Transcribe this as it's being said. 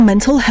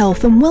Mental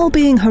health and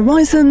wellbeing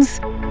horizons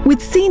with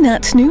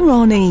Zeenat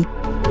Noorani.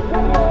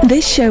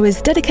 This show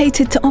is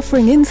dedicated to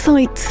offering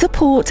insight,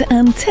 support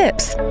and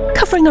tips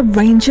covering a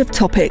range of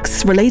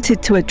topics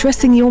related to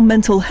addressing your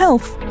mental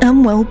health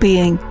and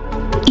well-being.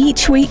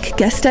 Each week,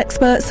 guest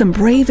experts and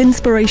brave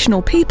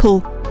inspirational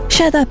people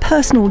share their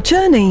personal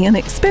journey and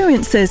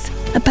experiences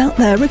about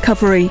their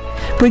recovery,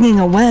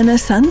 bringing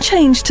awareness and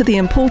change to the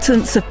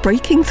importance of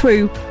breaking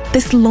through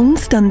this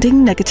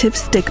long-standing negative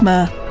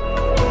stigma.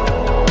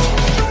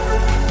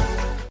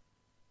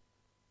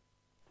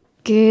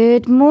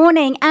 Good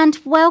morning and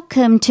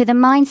welcome to the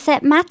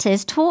Mindset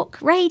Matters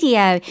Talk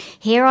Radio.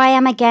 Here I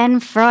am again,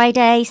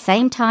 Friday,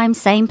 same time,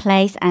 same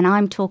place, and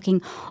I'm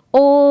talking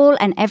all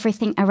and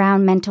everything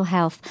around mental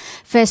health.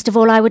 First of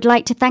all, I would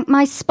like to thank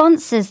my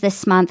sponsors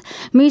this month.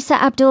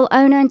 Musa Abdul,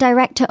 owner and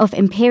director of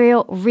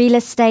Imperial Real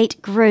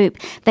Estate Group.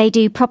 They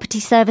do property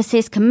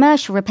services,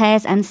 commercial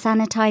repairs and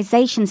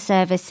sanitization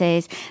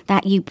services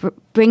that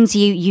brings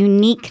you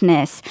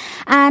uniqueness.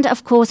 And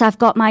of course, I've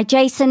got my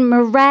Jason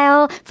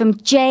Morrell from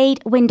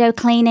Jade Window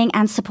Cleaning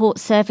and Support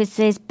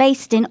Services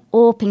based in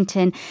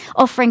Orpington,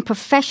 offering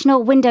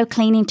professional window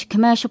cleaning to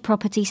commercial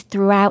properties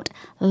throughout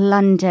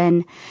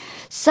London.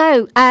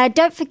 So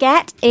don't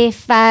forget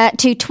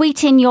to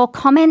tweet in your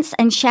comments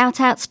and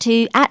shout outs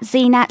to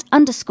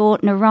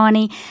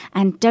 @Zeenat_Noorani,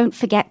 and don't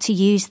forget to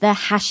use the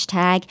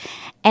hashtag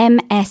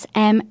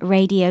MSM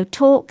Radio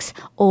Talks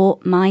or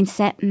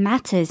Mindset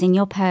Matters in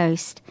your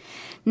post.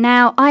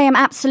 Now, I am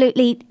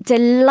absolutely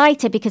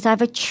delighted because I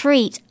have a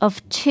treat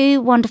of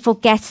two wonderful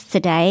guests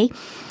today.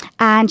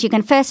 And you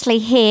can firstly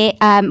hear,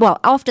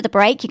 after the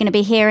break, you're going to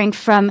be hearing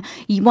from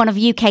one of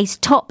UK's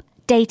top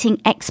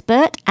dating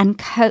expert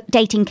and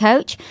dating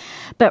coach.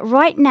 But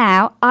right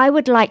now, I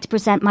would like to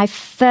present my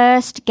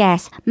first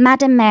guest,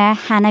 Madam Mayor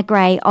Hannah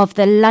Gray of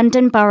the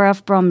London Borough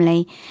of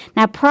Bromley.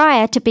 Now,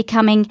 prior to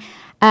becoming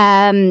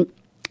the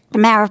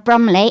Mayor of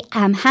Bromley,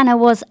 Hannah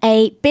was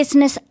a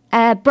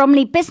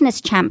Bromley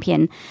business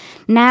champion.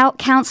 Now,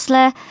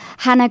 Councillor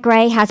Hannah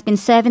Gray has been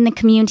serving the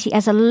community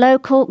as a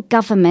local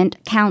government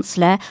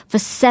councillor for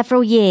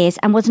several years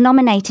and was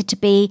nominated to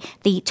be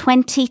the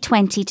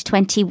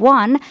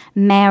 2020-21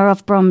 Mayor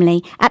of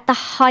Bromley at the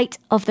height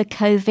of the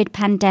COVID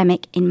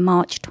pandemic in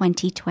March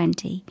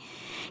 2020.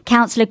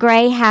 Councillor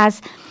Gray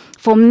has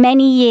for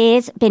many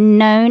years been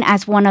known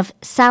as one of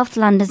South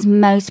London's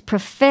most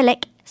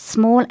prolific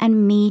small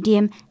and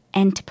medium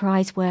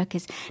enterprise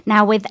workers.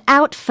 Now,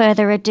 without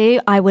further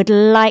ado, I would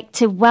like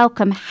to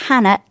welcome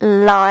Hannah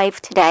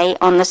live today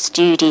on the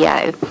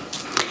studio.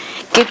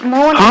 Good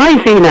morning. Hi,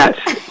 Zeenat.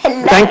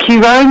 Hello. Thank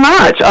you very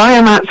much. I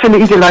am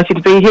absolutely delighted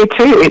to be here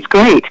too. It's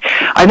great.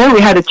 I know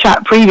we had a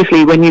chat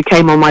previously when you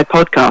came on my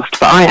podcast,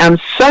 but I am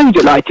so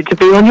delighted to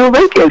be on your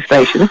radio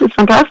station. This is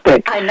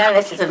fantastic. I know,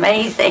 this is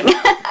amazing.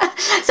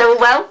 So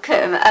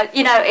welcome.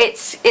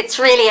 It's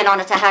really an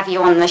honour to have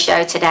you on the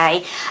show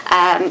today.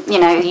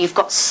 You've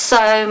got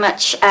so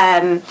much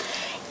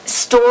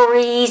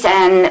stories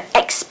and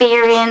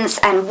experience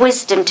and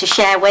wisdom to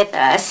share with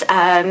us.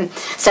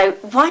 So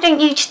why don't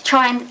you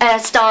try and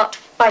start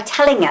by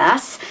telling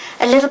us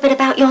a little bit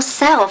about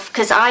yourself?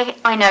 Because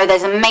I know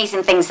there's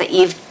amazing things that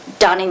you've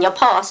done in your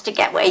past to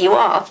get where you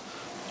are.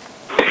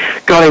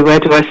 Golly, where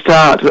do I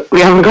start? We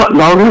haven't got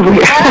long, have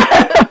we?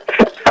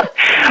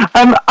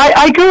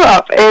 I grew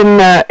up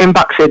in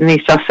Buxted in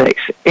East Sussex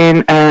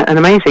in an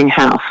amazing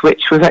house,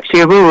 which was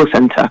actually a rural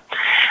centre.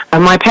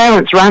 And my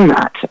parents ran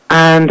that,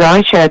 and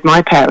I shared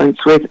my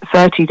parents with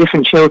 30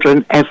 different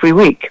children every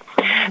week.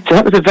 So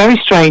that was a very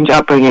strange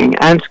upbringing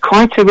and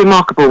quite a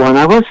remarkable one.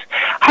 I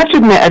have to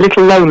admit, a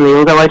little lonely,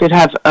 although I did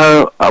have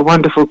a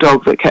wonderful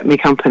dog that kept me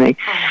company.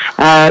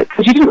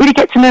 Because you didn't really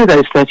get to know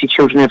those 30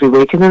 children every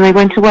week, and then they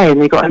went away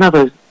and they got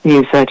another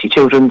new 30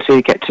 children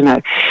to get to know.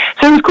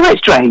 So it was quite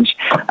strange.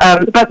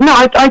 But no,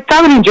 I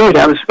thoroughly enjoyed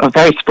it. I was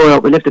very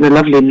spoiled. We lived in a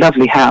lovely,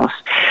 lovely house.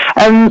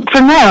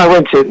 From there, I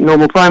went to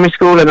normal primary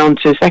school and on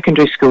to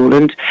secondary school,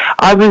 and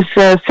I was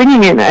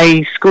singing in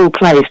a school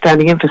play,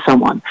 standing in for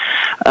someone,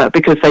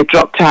 because they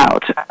dropped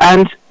out.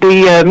 And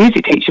the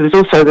music teacher was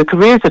also the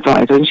careers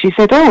advisor, and she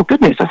said, "Oh,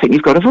 goodness, I think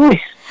you've got a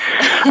voice."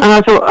 And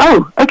I thought,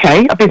 oh,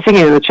 okay, I've been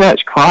singing in the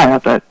church choir,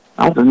 but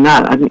other than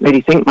that, I didn't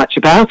really think much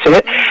about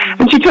it.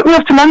 And she took me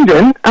off to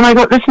London, and I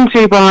got listened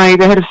to by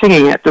the head of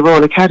singing at the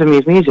Royal Academy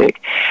of Music.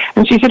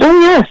 And she said,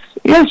 "Oh,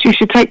 yes, you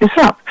should take this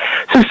up."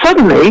 So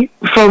suddenly,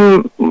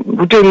 from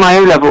doing my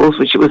O-levels,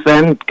 which it was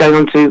then, going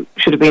on to,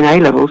 should have been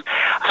A-levels,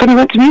 I suddenly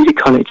went to music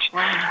college.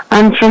 Wow.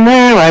 And from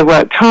there, I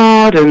worked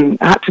hard and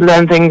had to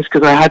learn things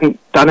because I hadn't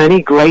done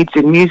any grades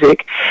in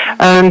music,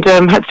 and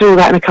had to do all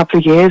that in a couple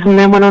of years, and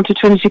then went on to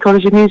Trinity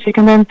College of Music,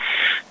 and then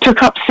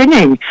took up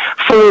singing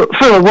for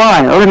a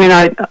while. I mean,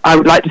 I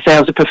would like to say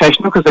I was a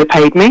professional because they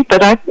paid me,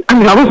 but I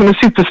wasn't a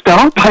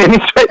superstar by any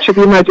stretch of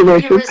the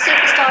imagination. You were a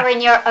superstar in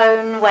your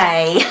own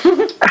way.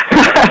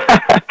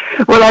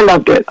 Well, I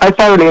loved it. I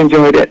thoroughly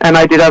enjoyed it, and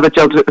I did other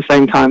jobs at the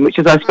same time, which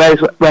is, I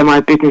suppose, where my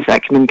business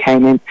acumen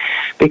came in,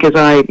 because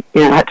I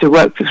had to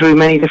work through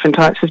many different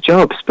types of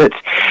jobs. But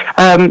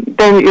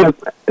then,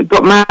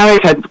 got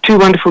married, had 2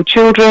 wonderful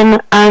children,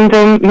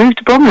 and moved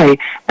to Bromley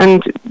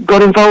and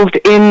got involved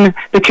in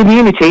the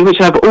community,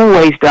 which I've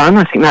always done.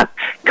 I think that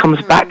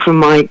comes back from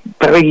my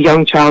very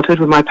young childhood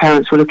when my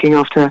parents were looking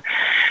after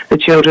the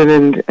children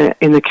and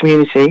in the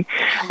community.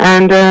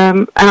 And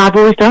I've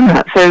always done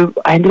that. So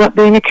I ended up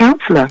being a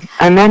counsellor.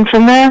 And then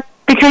from there,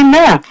 became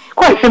mayor.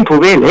 Quite simple,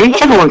 really.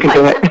 Everyone can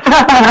do it.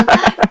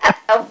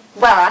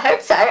 Well, I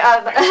hope so.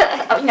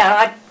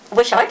 I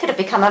wish I could have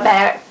become a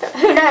mayor.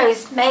 Who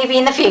knows? Maybe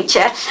in the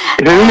future.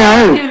 Who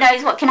knows? Who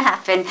knows what can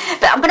happen?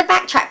 But I'm going to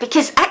backtrack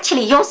because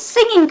actually your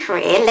singing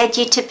career led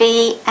you to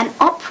be an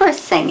opera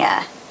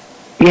singer.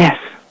 Yes.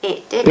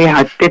 It did. Yeah,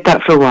 I did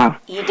that for a while.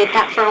 You did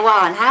that for a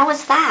while. And how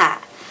was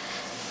that?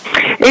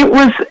 It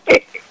was,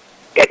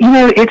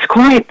 it's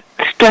quite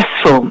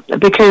stressful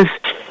because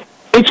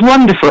it's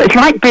wonderful. It's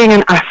like being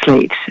an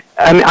athlete.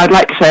 I mean, I'd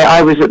like to say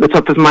I was at the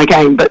top of my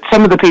game, but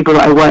some of the people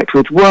that I worked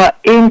with were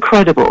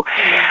incredible.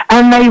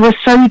 And they were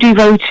so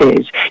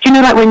devoted.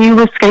 Like when you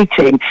were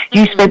skating,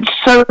 you spent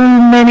so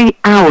many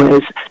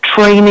hours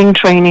training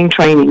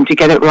to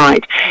get it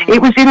right.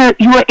 It was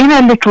you were in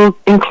a little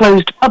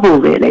enclosed bubble,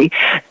 really.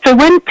 So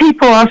when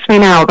people ask me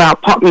now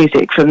about pop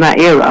music from that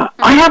era,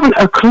 I haven't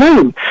a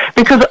clue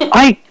because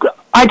I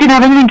didn't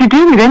have anything to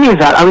do with any of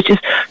that. I was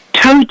just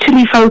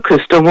totally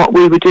focused on what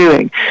we were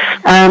doing,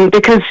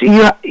 because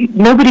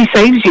nobody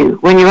saves you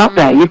when you're up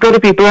there. You've got to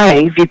be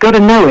brave, you've got to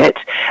know it,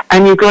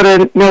 and you've got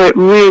to know it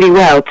really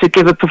well to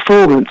give a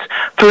performance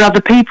for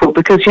other people,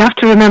 because you have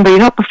to remember you're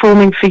not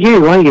performing for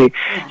you, are you?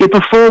 You're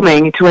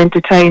performing to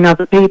entertain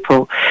other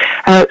people.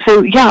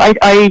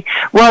 I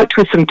worked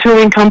with some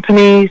touring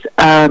companies.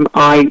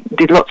 I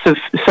did lots of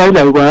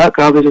solo work.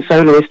 I was a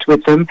soloist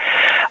with them.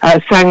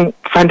 Sang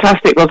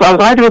fantastic roles. I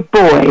was either a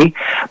boy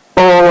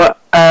or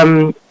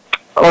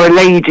a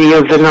lady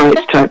of the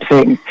night type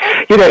thing.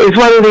 It was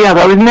one or the other.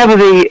 I was never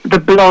the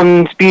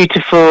blonde,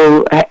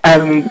 beautiful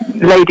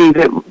lady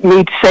that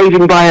needs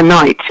saving by a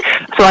knight.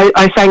 So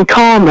I sang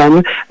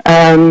Carmen,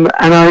 and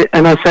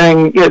I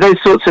sang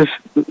those sorts of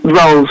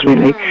roles,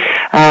 really.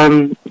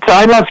 So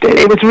I loved it.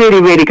 It was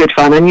really, really good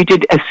fun, and you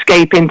did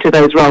escape into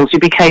those roles. You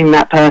became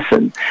that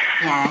person.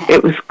 Yeah.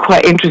 It was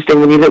quite interesting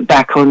when you look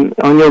back on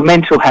your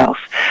mental health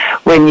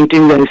when you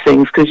do those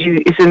things, because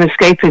it's an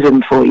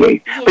escapism for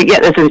you. Yeah. But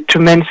yet there's a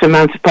tremendous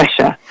amount of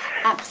pressure.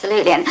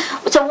 Absolutely. And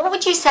so what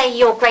would you say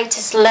your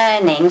greatest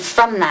learning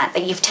from that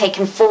you've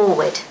taken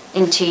forward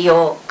into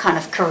your kind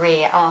of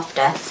career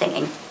after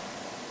singing?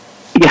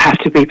 You have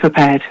to be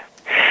prepared.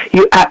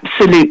 You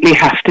absolutely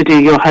have to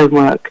do your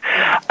homework.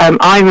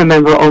 I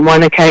remember on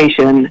one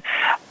occasion,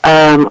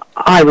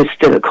 I was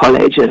still at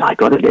college and I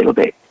got a little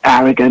bit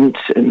arrogant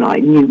and I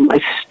knew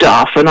my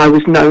stuff and I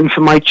was known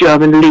for my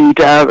German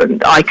lieder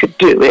and I could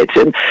do it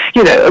and,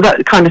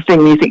 that kind of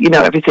thing. You think you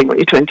know everything when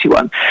you're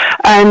 21.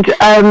 And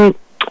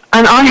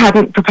I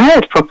hadn't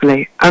prepared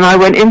properly. And I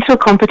went into a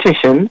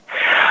competition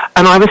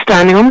and I was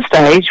standing on the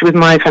stage with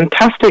my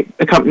fantastic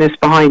accompanist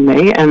behind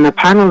me and a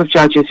panel of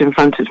judges in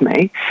front of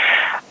me.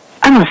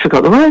 And I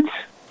forgot the words.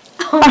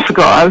 I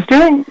forgot what I was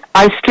doing.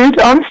 I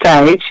stood on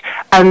stage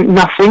and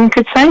nothing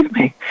could save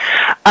me.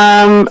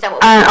 And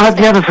I've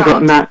never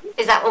forgotten that.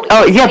 Is that what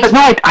but no,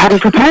 I hadn't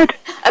prepared.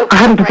 I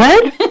hadn't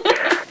prepared.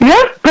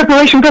 Yeah,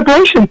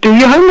 preparation. Do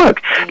your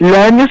homework.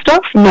 Learn your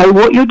stuff. Know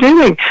what you're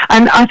doing.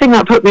 And I think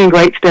that put me in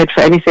great stead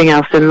for anything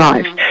else in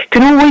life. You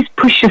can always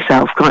push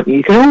yourself, can't you?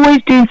 You can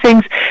always do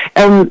things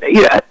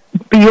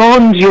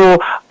beyond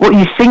what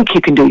you think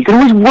you can do. You can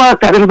always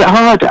work that little bit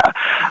harder,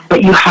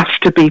 but you have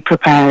to be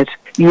prepared.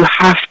 You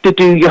have to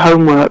do your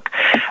homework.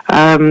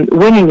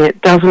 Winning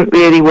it doesn't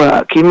really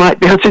work. You might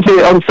be able to do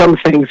it on some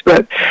things,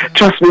 but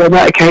trust me, on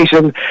that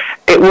occasion,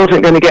 it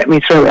wasn't going to get me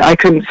through it. I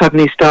couldn't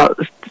suddenly start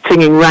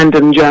singing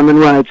random German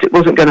words. It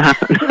wasn't going to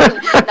happen.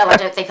 No, I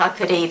don't think I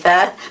could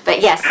either.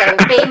 But yes, so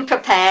being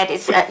prepared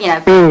is,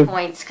 big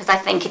points, because I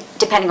think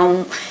depending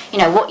on,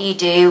 what you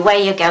do, where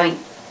you're going,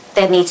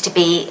 there needs to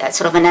be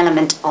sort of an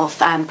element of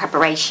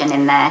preparation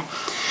in there.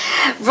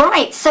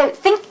 Right, so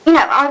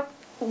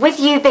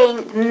with you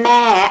being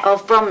Mayor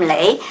of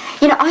Bromley,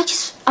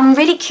 I'm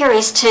really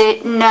curious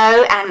to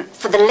know, and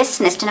for the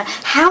listeners to know,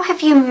 how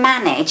have you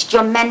managed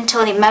your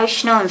mental,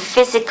 emotional and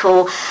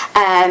physical,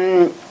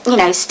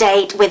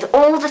 state with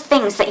all the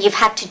things that you've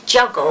had to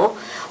juggle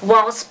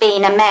whilst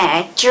being a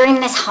mayor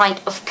during this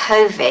height of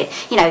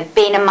COVID,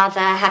 being a mother,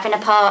 having a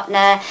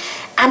partner,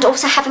 and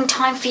also having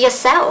time for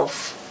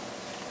yourself?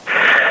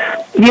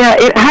 Yeah,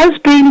 it has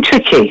been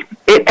tricky.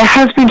 It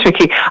has been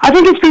tricky. I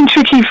think it's been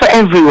tricky for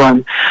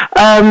everyone.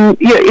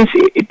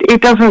 It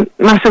doesn't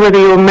matter whether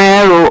you're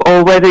mayor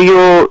or whether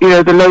you're,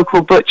 the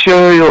local butcher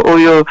or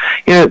you're,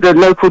 the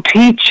local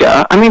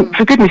teacher. I mean,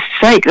 for goodness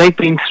sake, they've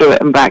been through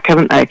it and back,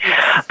 haven't they?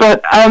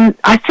 But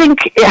I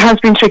think it has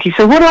been tricky.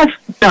 So what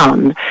I've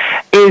done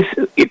is,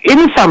 in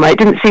the summer, it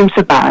didn't seem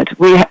so bad.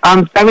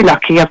 I'm very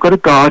lucky. I've got a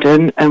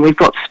garden and we've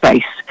got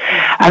space.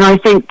 And I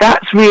think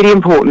that's really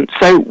important.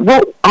 So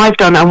what I've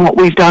done and what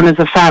we've done as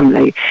a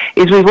family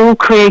is we've all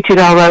created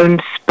our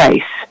own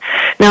space.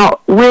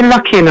 Now, we're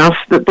lucky enough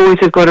that boys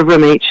have got a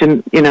room each,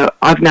 and,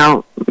 I've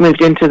now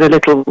moved into the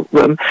little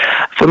room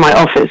for my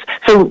office.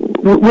 So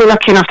we're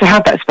lucky enough to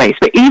have that space.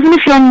 But even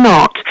if you're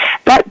not,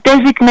 that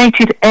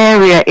designated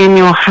area in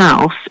your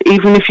house,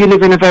 even if you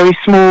live in a very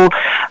small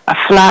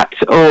flat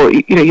or,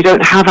 you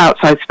don't have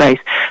outside space,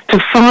 to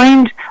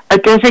find a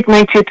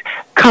designated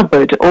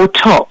cupboard or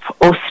top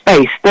or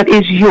space that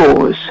is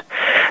yours,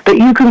 that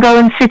you can go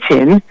and sit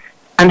in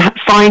and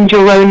find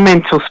your own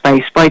mental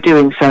space by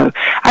doing so.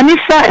 And if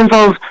that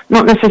involves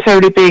not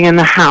necessarily being in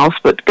the house,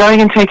 but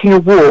going and taking a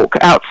walk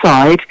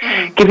outside,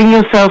 giving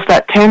yourself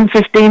that 10,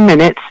 15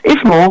 minutes,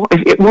 if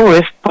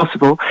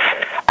possible,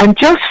 and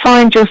just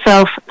find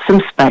yourself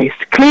some space.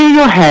 Clear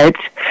your head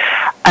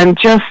and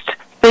just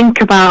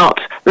think about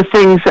the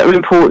things that are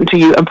important to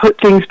you and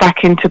put things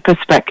back into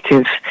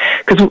perspective.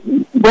 Because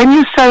when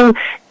you're so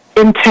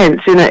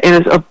intense in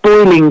a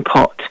boiling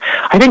pot,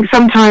 I think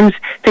sometimes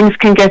things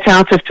can get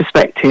out of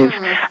perspective,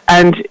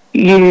 and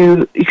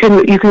you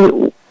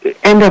can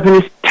end up in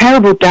this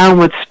terrible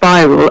downward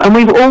spiral. And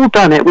we've all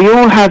done it. We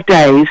all have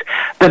days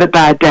that are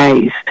bad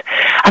days.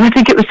 And I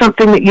think it was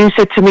something that you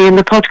said to me in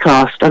the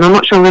podcast, and I'm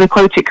not sure I'm going to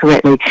quote it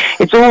correctly.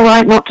 It's all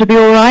right not to be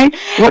all right.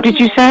 What did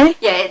you say?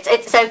 Yeah,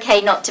 it's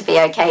okay not to be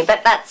okay,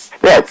 but that's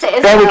it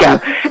as there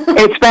well. We go.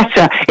 It's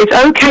better. It's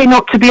okay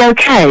not to be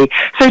okay.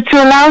 So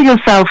to allow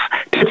yourself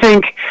to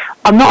think,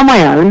 I'm not on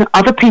my own,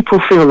 other people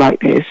feel like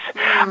this,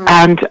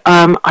 and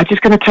I'm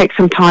just going to take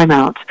some time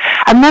out.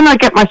 And then I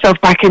get myself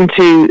back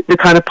into the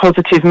kind of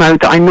positive mode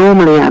that I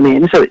normally am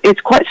in. So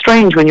it's quite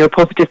strange when you're a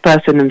positive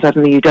person and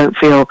suddenly you don't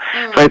feel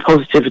very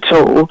positive at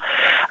all.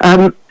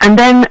 And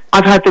then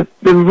I've had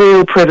the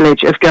real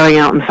privilege of going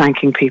out and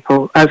thanking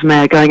people, as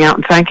mayor, going out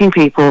and thanking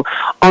people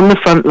on the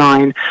front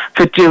line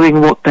for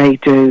doing what they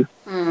do.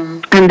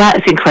 And that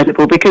is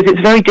incredible, because it's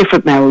a very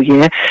different mayoral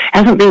year. It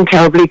hasn't been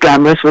terribly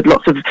glamorous, with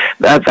lots of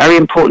very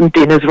important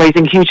dinners,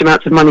 raising huge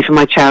amounts of money for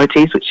my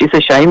charities, which is a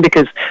shame,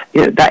 because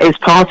that is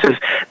part of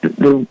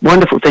the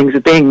wonderful things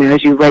of being mayor,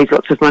 as you raise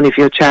lots of money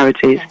for your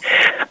charities.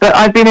 Yes. But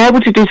I've been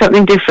able to do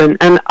something different,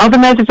 and other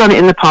mayors have done it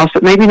in the past,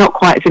 but maybe not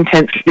quite as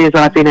intensely as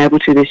I've been able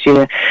to this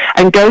year,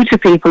 and go to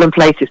people and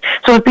places.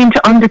 So I've been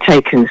to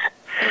undertakers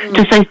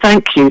to say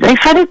thank you. They've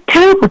had a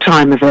terrible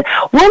time of it.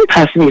 One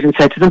person even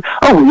said to them,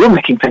 "Oh, well, you're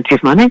making plenty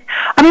of money."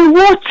 I mean,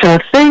 what a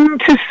thing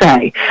to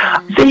say.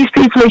 These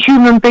people are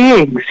human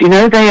beings,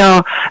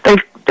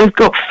 they've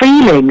got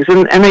feelings,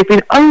 and they've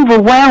been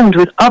overwhelmed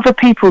with other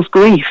people's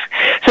grief.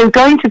 So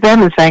going to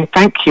them and saying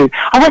thank you.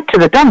 I went to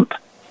the dump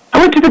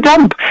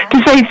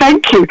to say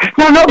thank you.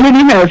 No, not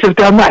many mayors have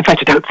done that. In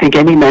fact, I don't think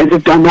any mayors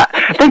have done that.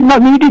 They've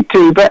not needed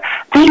to, but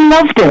they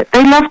loved it.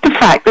 They loved the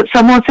fact that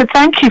someone said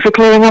thank you for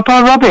clearing up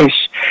our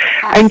rubbish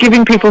and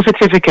giving people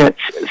certificates.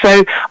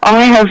 So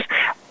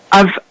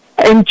I've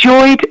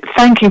enjoyed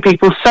thanking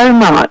people so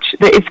much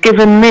that it's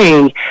given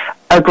me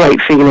a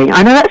great feeling.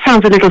 I know that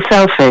sounds a little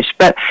selfish,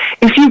 but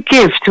if you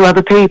give to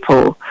other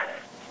people,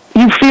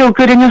 you feel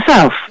good in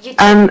yourself,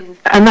 and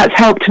that's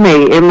helped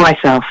me in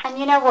myself. And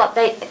you know what?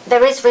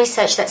 There is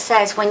research that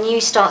says when you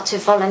start to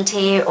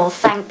volunteer or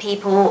thank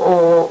people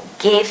or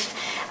give,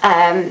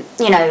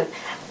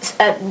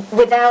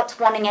 without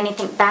wanting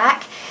anything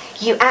back,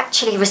 you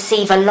actually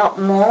receive a lot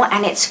more,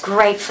 and it's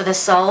great for the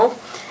soul.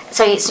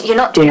 So you're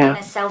not doing it in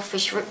a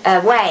selfish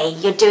way.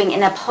 You're doing it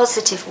in a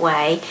positive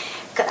way,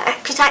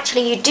 because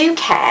actually you do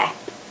care,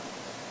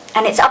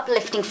 and it's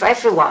uplifting for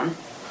everyone,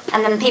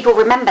 and then people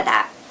remember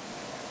that.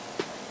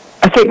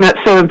 I think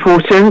that's so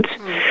important,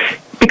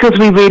 because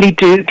we really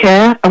do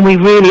care, and we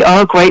really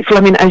are grateful.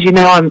 I mean, as you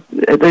know, I'm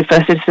the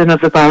first citizen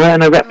of the borough,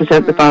 and I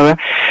represent the borough.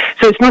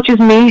 So it's not just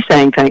me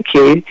saying thank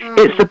you,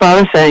 it's the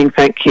borough saying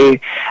thank you.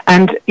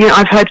 And,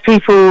 I've had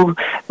people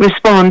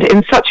respond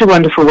in such a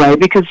wonderful way,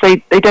 because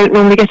they don't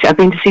normally get it. I've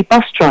been to see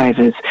bus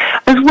drivers,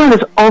 as well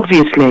as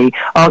obviously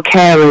our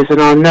carers and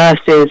our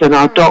nurses and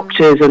our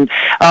doctors and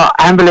our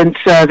ambulance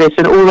service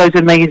and all those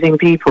amazing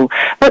people.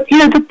 But,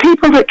 the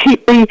people that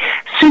keep the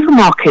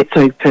supermarkets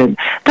open,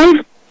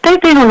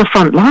 they've been on the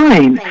front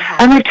line,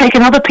 and they've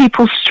taken other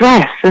people's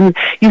stress, and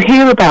you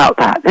hear about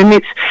that, and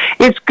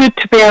it's good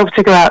to be able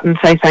to go out and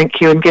say thank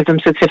you and give them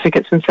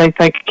certificates and say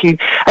thank you.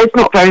 It's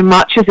not very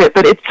much, is it?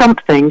 But it's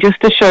something just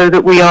to show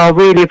that we are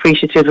really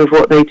appreciative of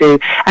what they do.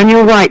 And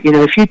you're right,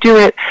 if you do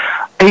it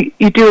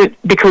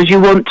because you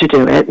want to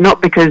do it,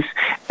 not because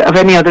of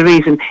any other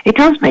reason. It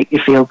does make you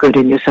feel good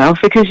in yourself,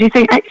 because you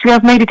think, actually,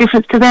 I've made a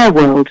difference to their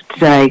world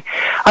today.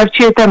 I've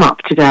cheered them up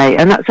today,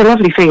 and that's a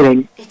lovely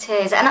feeling. It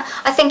is, and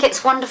I think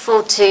it's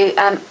wonderful to,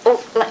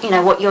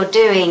 what you're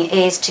doing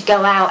is to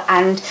go out,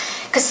 and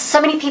because so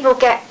many people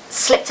get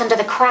slipped under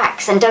the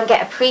cracks and don't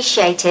get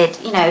appreciated.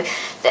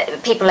 The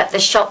people at the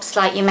shops,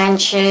 like you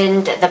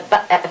mentioned, at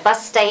the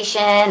bus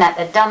station, at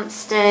the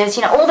dumpsters,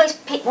 all those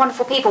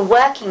wonderful people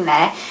working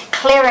there,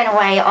 clearing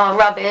away our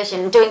rubbish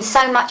and doing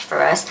so much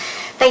for us,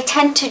 they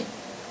tend to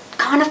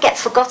kind of get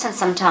forgotten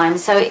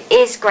sometimes. So it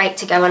is great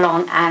to go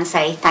along and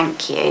say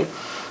thank you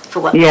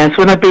for what. Yes,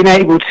 when I've been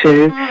able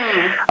to.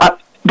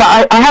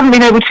 but I haven't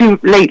been able to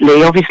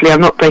lately. Obviously,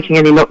 I'm not breaking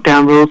any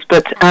lockdown rules,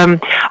 but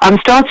I'm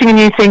starting a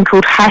new thing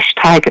called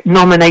hashtag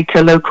Nominate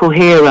a Local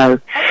Hero,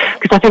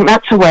 because I think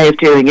that's a way of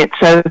doing it.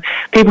 So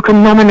people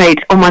can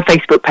nominate on my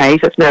Facebook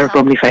page, that's Mary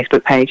Bromley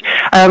Facebook page,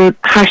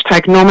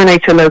 hashtag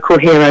Nominate a Local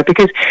Hero,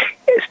 because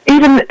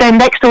even their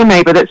next door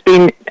neighbour that's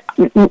been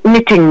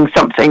knitting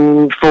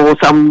something for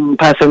some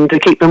person to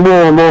keep them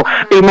warm, or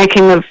be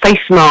making the face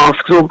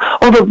masks, or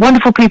the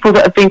wonderful people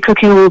that have been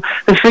cooking all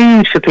the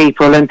food for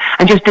people and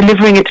just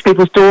delivering it to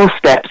people's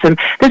doorsteps. And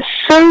there's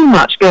so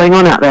much going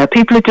on out there.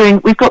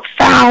 We've got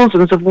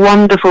thousands of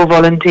wonderful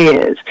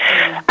volunteers,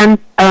 and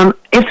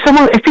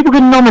if people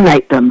can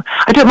nominate them,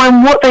 I don't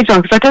mind what they've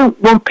done, because I don't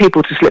want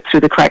people to slip through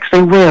the cracks.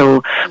 They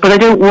will, but I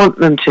don't want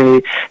them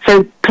to.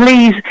 So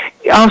please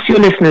ask your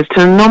listeners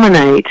to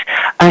nominate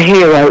a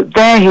hero,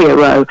 their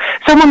hero,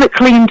 someone that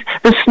cleaned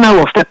the snow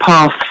off their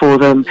path for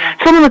them,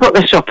 someone that got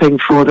their shopping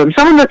for them,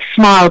 someone that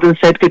smiled and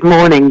said good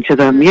morning to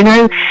them. You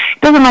know,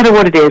 it doesn't matter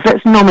what it is.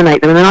 Let's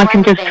nominate them, and then I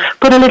can just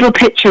put a little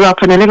picture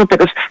up and a little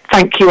bit of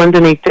thank you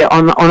underneath it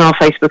on our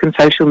Facebook and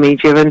social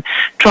media, and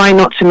try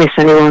not to miss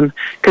anyone,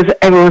 because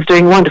everyone's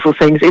doing wonderful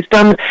things. It's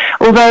done,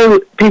 although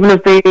people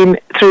have been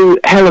through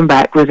hell and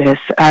back with this,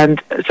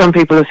 and some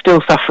people are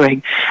still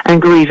suffering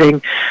and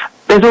grieving,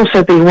 there's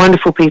also been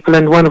wonderful people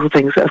and wonderful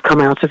things that have come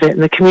out of it,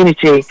 and the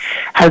community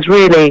has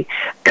really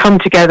come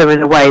together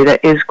in a way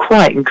that is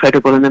quite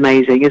incredible and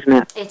amazing, isn't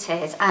it? It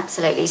is,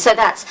 absolutely. So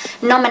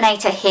that's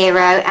Nominate a Hero,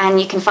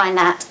 and you can find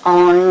that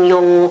on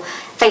your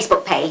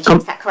Facebook page,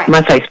 is that correct?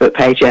 My Facebook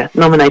page, yeah.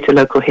 Nominate a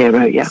Local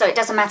Hero, yeah. So it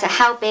doesn't matter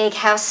how big,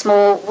 how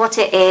small, what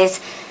it is,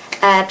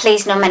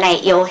 please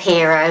nominate your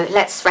hero.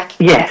 Let's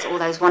recognise all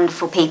those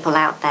wonderful people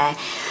out there.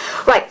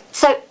 Right,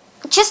 so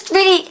just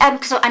really,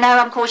 because I know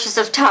I'm cautious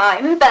of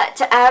time, but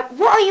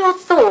what are your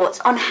thoughts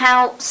on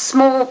how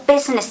small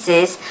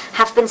businesses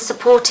have been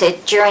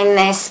supported during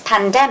this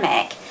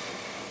pandemic?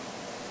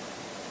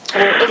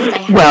 Or if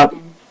they have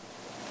been?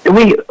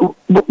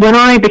 When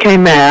I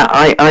became mayor,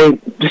 I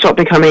stopped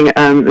becoming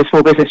the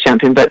small business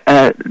champion, but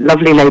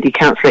lovely lady,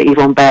 Councillor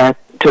Yvonne Baer,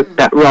 took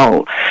that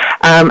role.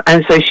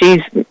 And so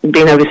she's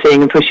been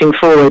overseeing and pushing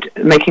forward,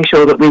 making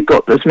sure that we've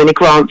got as many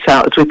grants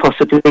out as we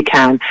possibly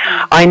can.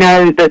 I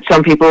know that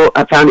some people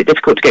found it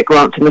difficult to get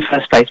grants in the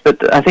first place,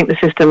 but I think the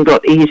system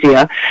got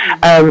easier.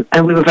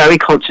 And we were very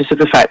conscious of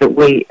the fact that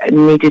we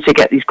needed to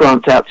get these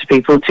grants out to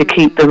people to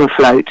keep them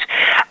afloat.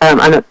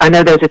 And I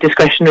know there's a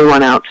discretionary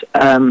one out.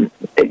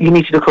 You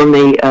need to look on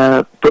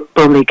the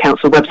Bromley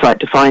Council website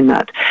to find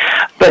that.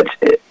 But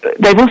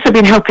they've also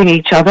been helping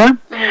each other.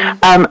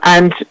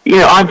 And, you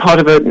know, I'm part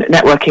of a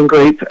networking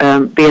group,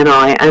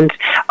 BNI, and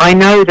I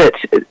know that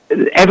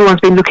everyone's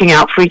been looking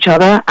out for each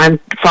other and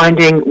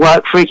finding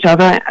work for each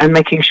other and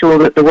making sure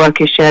that the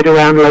work is shared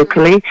around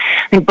locally.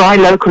 I think buy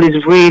local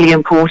is really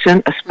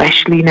important,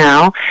 especially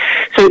now.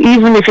 So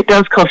even if it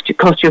does cost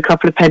you a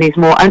couple of pennies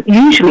more, and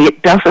usually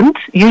it doesn't,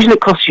 usually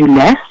it costs you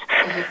less,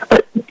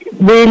 but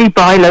really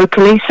buy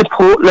locally,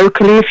 support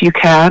locally if you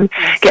can,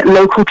 get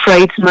local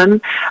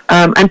tradesmen,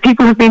 and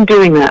people have been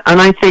doing that, and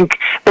I think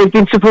they've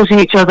been supporting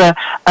each other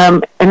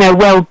in their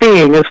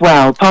well-being as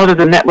well. Part of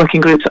the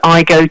networking groups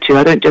I go to,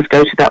 I don't just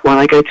go to that one,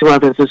 I go to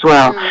others as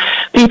well.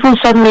 People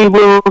suddenly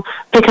will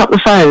pick up the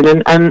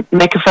phone and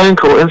make a phone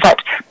call. In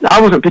fact,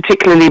 I wasn't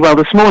particularly well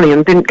this morning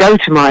and didn't go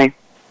to my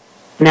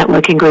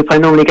networking group I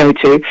normally go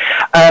to,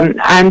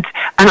 and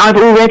I've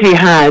already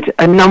had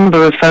a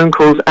number of phone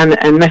calls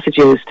and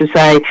messages to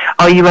say,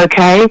 are you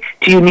okay?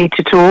 Do you need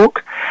to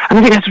talk? And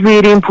I think that's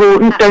really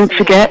important. Absolutely. Don't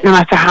forget, no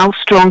matter how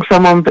strong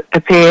someone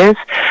appears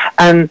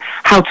and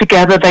how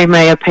together they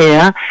may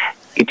appear,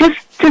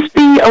 just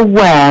be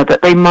aware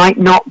that they might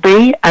not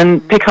be,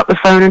 and pick up the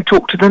phone and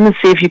talk to them and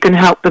see if you can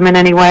help them in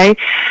any way.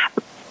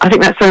 I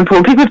think that's so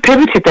important. People have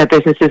pivoted their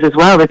businesses as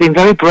well. They've been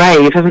very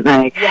brave, haven't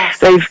they? Yes.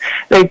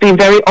 They've been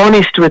very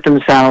honest with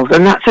themselves,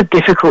 and that's a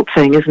difficult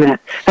thing, isn't it?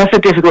 That's a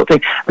difficult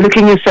thing.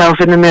 Looking yourself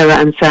in the mirror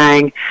and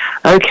saying,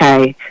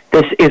 okay,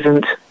 this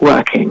isn't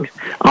working.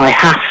 I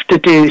have to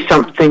do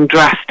something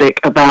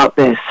drastic about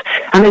this.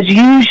 And there's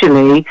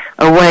usually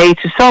a way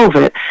to solve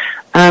it.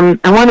 And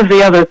one of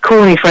the other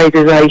corny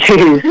phrases I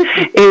use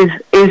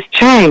is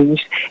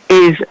change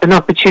is an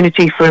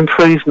opportunity for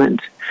improvement.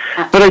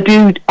 But I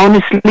do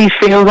honestly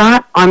feel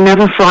that. I'm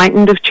never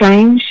frightened of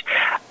change.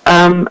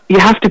 You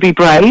have to be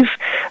brave,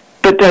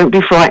 but don't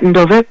be frightened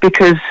of it,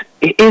 because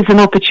it is an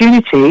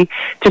opportunity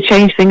to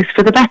change things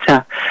for the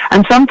better.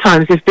 And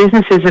sometimes if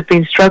businesses have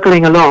been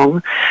struggling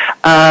along,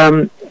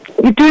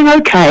 you're doing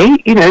okay,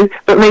 you know,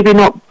 but maybe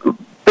not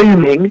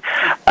booming,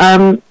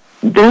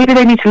 maybe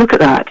they need to look at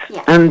that.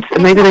 Yeah. And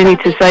maybe they need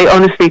to say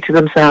honestly to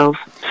themselves,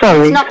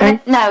 sorry.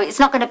 It's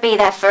not going to be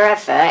there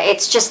forever.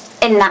 It's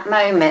just in that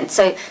moment.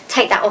 So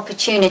take that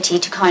opportunity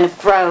to kind of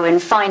grow and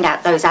find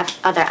out those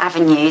other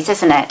avenues,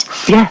 isn't it?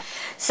 Yeah.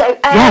 So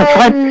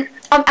I'm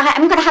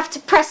going to have to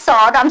press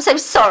on. I'm so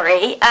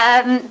sorry.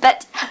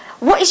 But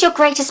what is your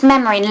greatest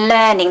memory in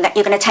learning that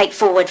you're going to take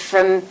forward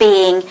from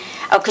being,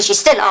 because you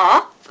still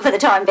are, for the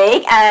time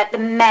being, the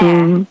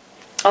mayor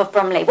of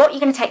Bromley? What are you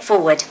going to take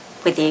forward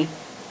with you?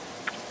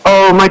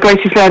 Oh, my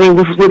greatest learning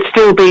would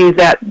still be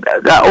that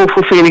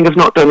awful feeling of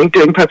not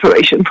doing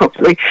preparation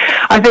properly.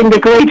 I think the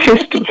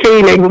greatest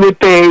feeling would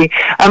be,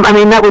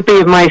 that would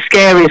be my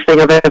scariest thing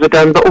I've ever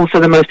done, but also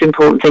the most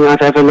important thing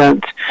I've ever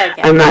learnt.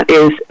 Okay. And that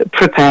is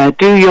prepare,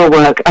 do your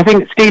work. I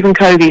think Stephen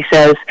Covey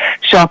says,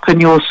 sharpen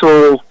your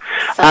saw.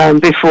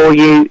 Before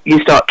you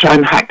start trying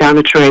to hack down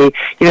a tree,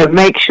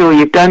 make sure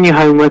you've done your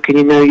homework and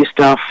you know your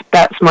stuff.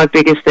 That's my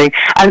biggest thing,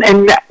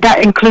 and that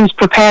includes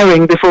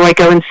preparing before I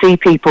go and see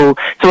people,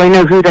 so I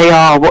know who they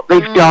are, what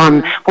they've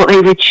done, what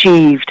they've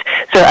achieved.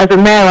 So as a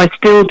mayor, I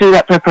still do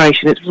that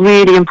preparation. It's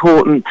really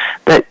important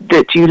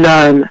that you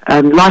learn,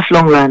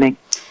 lifelong learning.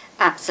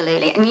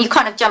 Absolutely. And you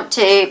kind of jumped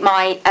to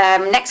my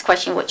next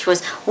question, which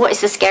was, what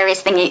is the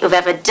scariest thing you've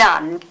ever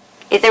done?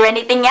 Is there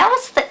anything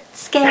else that's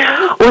scary?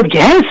 Well,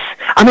 yes.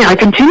 I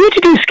continue to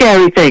do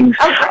scary things.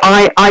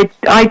 Oh,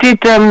 I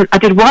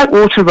did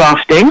whitewater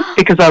rafting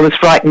because I was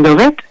frightened of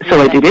it,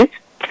 so I did it.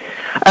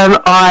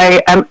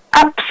 I am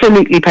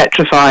absolutely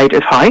petrified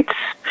of heights,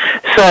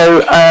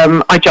 so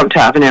I jumped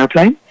out of an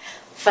airplane.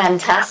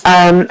 Fantastic.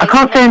 I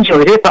can't say I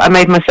enjoyed it, but I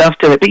made myself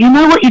do it. But you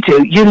know what you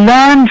do? You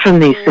learn from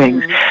these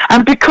things.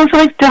 And because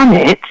I've done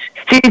it,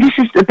 see, this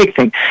is the big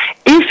thing.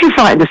 If you're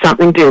frightened of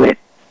something, do it.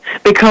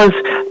 Because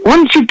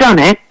once you've done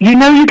it, you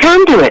know you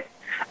can do it.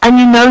 And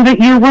you know that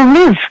you will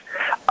live.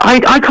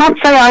 I can't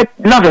say I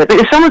love it, but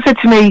if someone said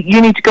to me,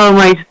 you need to go and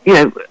raise,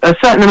 a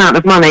certain amount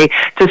of money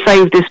to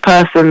save this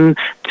person,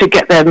 to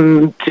get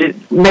them to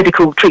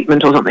medical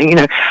treatment or something,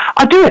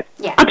 I'd do it.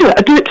 Yeah.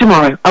 I'd do it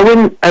tomorrow. I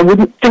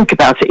wouldn't think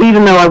about it,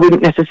 even though I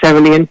wouldn't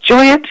necessarily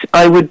enjoy it.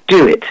 I would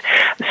do it.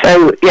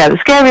 So yeah, the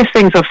scariest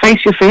things are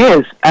face your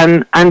fears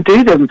and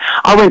do them.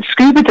 I went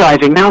scuba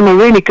diving. Now I'm a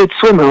really good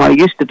swimmer. I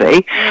used to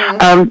be,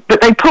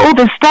 but they put all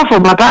this stuff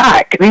on my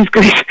back. These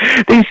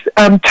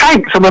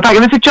tanks on my back, and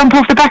I had to jump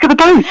off the back of the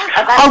boat.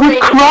 I was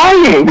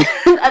crying.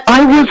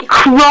 I was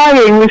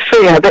crying with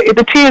fear.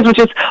 The tears were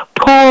just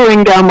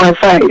pouring down my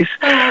face.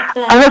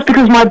 And that's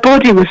because my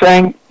body was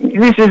saying,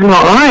 this is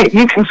not right.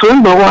 You can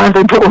swim, but why have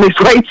they put all this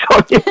weight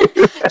on you?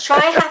 Try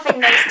having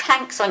those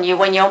tanks on you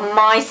when you're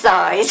my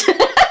size.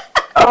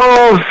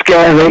 Oh,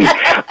 scary.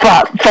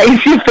 But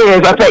face your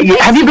fears. I bet you.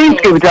 Have you been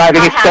scuba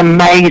diving? It's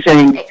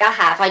amazing. I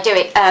have. I do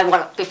it,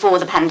 before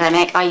the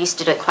pandemic. I used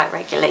to do it quite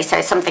regularly, so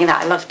it's something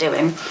that I love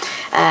doing.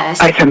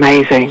 It's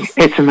amazing.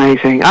 It's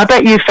amazing. I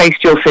bet you've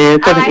faced your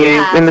fears, haven't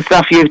you, in the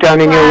stuff you've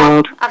done in your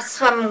world? I've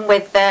swum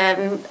with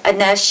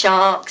nurse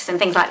sharks and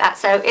things like that,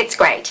 so it's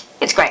great.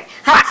 It's great.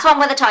 I haven't swum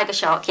with a tiger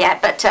shark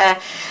yet, but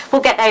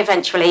we'll get there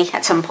eventually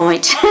at some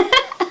point.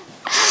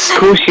 Of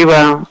course you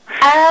will.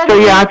 So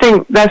yeah, I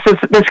think that's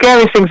the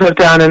scariest things I've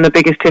done, and the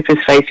biggest tip is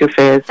face your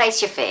fears.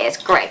 Face your fears,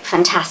 great,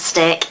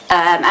 fantastic.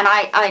 And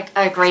I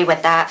agree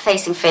with that.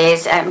 Facing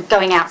fears,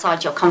 going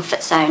outside your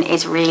comfort zone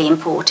is really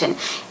important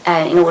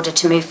in order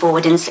to move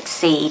forward and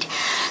succeed.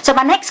 So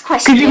my next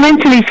question... Because you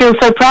mentally feel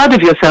so proud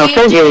of yourself,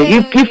 don't you?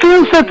 You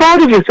feel so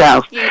proud of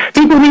yourself.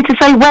 People need to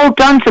say well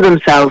done to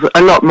themselves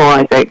a lot more,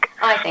 I think.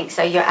 I think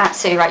so. You're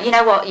absolutely right. You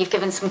know what? You've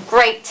given some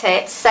great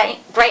tips,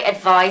 great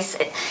advice,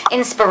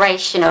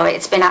 inspirational.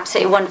 It's been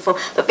absolutely wonderful.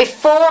 But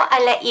before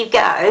I let you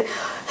go,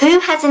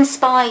 who has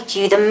inspired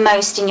you the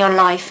most in your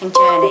life and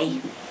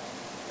journey?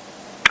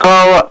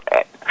 Oh,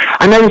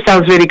 I know this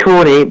sounds really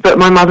corny, but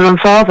my mother and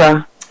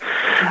father.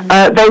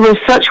 They were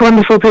such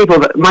wonderful people.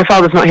 My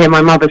father's not here,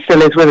 my mother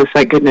still is with us,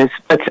 thank goodness.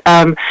 But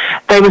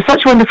they were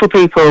such wonderful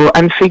people,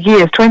 and for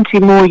years,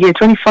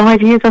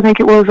 25 years I think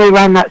it was, they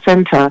ran that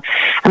centre.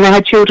 And they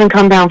had children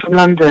come down from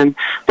London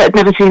that had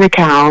never seen a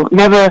cow,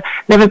 never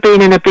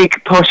been in a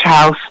big posh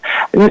house,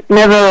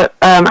 never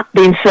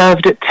been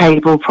served at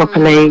table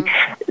properly.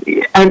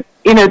 And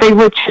they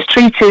were just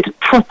treated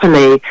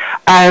properly,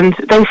 and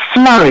they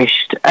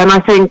flourished. And I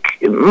think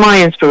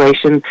my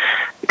inspiration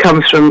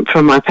comes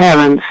from my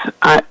parents,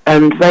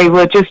 and they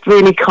were just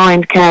really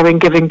kind, caring,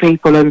 giving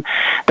people, and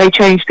they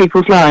changed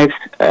people's lives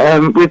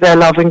with their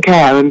love and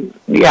care. And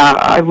yeah,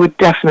 I would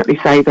definitely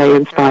say they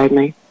inspired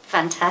me.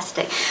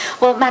 Fantastic.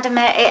 Well, Madam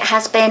Mayor, it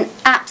has been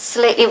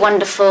absolutely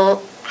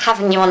wonderful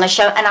having you on the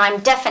show, and I'm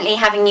definitely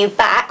having you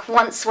back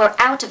once we're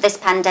out of this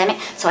pandemic,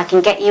 so I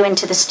can get you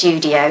into the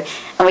studio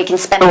and we can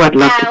spend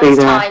hours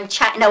time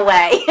chatting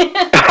away.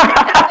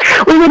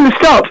 We wouldn't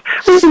stop.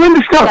 We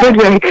wouldn't stop, would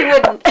we? We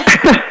wouldn't.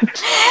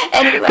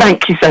 Anyway,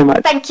 thank you so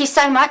much. Thank you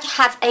so much.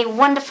 Have a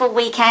wonderful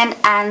weekend,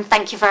 and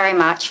thank you very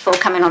much for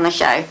coming on the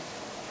show.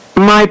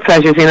 My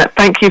pleasure, Zina.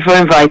 Thank you for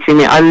inviting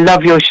me. I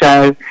love your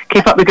show.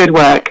 Keep up the good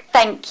work.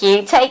 Thank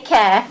you. Take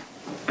care.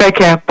 Take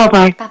care.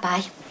 Bye-bye.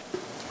 Bye-bye.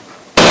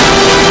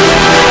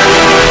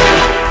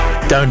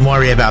 Don't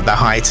worry about the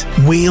height.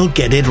 We'll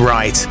get it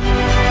right.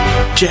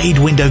 Jade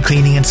Window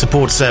Cleaning and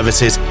Support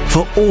Services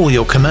for all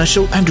your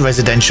commercial and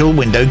residential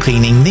window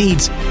cleaning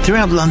needs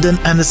throughout London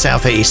and the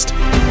South East.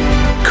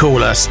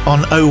 Call us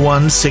on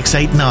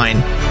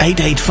 01689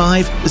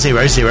 885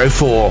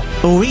 004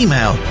 or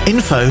email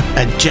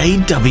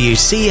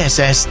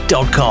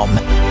info@jdwcss.com.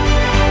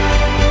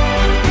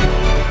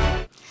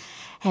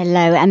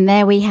 Hello, and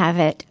there we have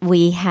it.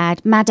 We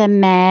had Madam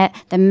Mayor,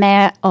 the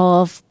Mayor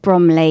of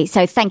Bromley.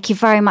 So thank you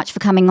very much for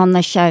coming on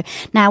the show.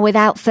 Now,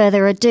 without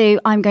further ado,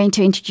 I'm going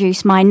to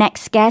introduce my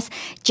next guest,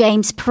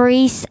 James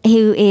Preece,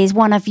 who is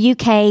one of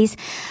UK's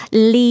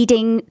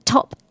leading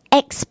top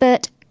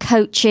expert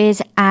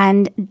coaches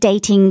and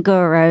dating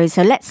gurus.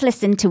 So let's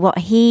listen to what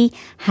he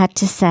had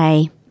to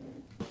say.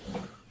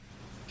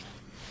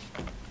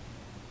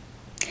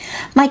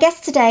 My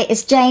guest today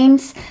is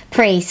James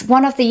Preece,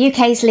 one of the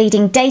UK's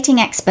leading dating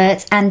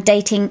experts and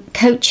dating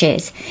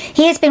coaches.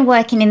 He has been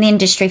working in the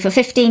industry for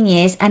 15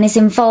 years and is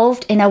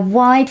involved in a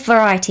wide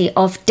variety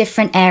of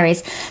different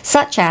areas,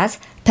 such as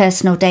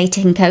personal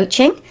dating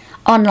coaching,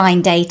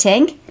 online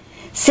dating,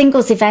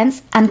 singles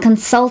events, and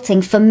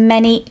consulting for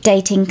many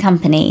dating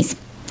companies.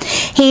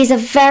 He is a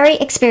very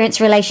experienced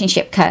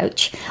relationship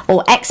coach,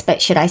 or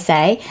expert should I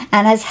say,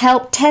 and has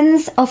helped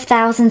tens of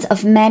thousands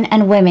of men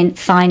and women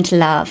find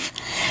love,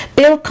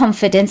 build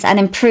confidence and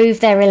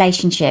improve their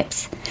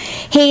relationships.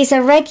 He is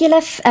a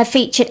regular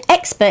featured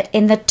expert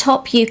in the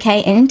top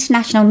UK and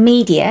international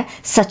media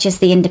such as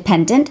The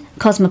Independent,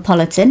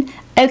 Cosmopolitan,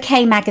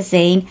 OK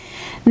Magazine,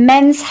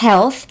 Men's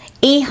Health,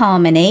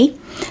 eHarmony,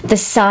 The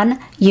Sun,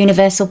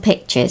 Universal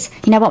Pictures.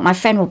 You know what? My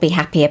friend will be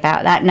happy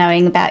about that,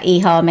 knowing about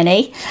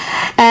eHarmony.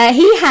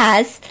 He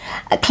has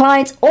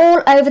clients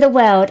all over the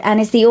world and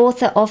is the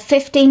author of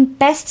 15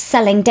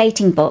 best-selling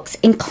dating books,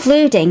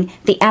 including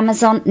the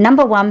Amazon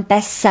 #1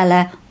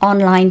 bestseller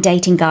online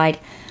dating guide,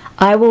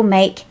 I Will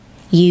Make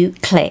You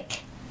Click.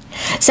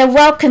 So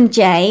welcome,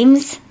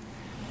 James.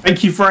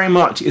 Thank you very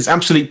much. It's an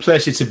absolute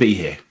pleasure to be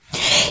here.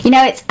 You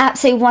know, it's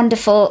absolutely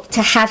wonderful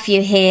to have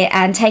you here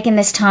and taking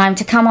this time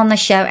to come on the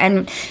show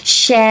and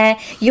share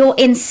your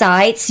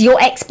insights,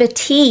 your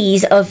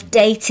expertise of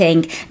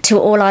dating to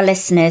all our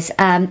listeners,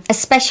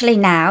 especially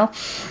now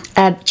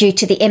due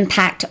to the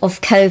impact of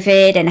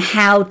COVID and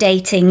how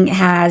dating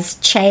has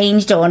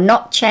changed or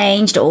not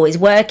changed or is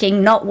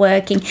working, not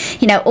working,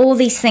 you know, all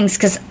these things.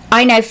 Because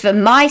I know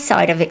from my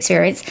side of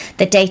experience,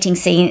 the dating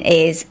scene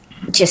is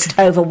just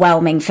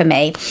overwhelming for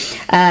me.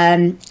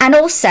 And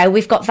also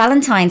we've got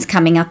Valentine's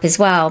coming up as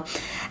well.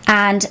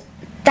 And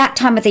that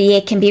time of the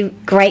year can be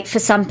great for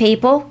some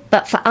people,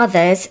 but for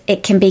others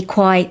it can be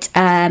quite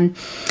a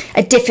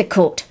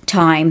difficult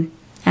time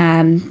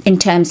in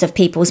terms of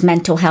people's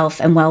mental health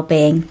and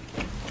well-being.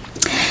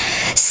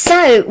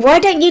 So why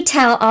don't you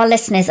tell our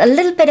listeners a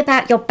little bit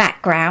about your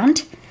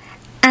background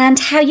and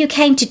how you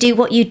came to do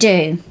what you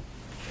do?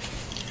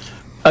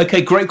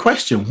 Okay, great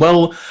question.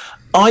 Well,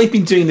 I've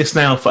been doing this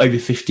now for over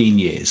 15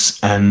 years,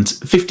 and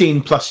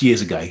 15 plus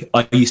years ago,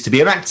 I used to be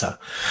an actor.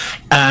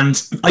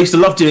 And I used to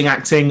love doing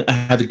acting. I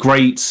had a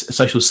great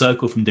social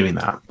circle from doing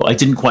that, but I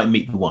didn't quite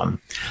meet the one.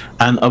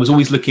 And I was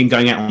always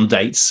going out on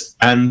dates.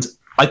 And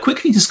I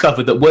quickly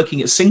discovered that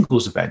working at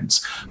singles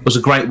events was a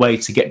great way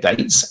to get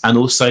dates and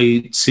also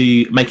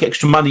to make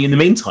extra money in the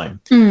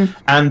meantime.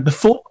 And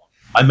before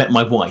I met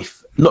my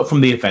wife, not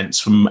from the events,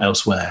 from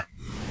elsewhere,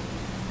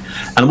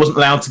 and I wasn't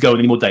allowed to go on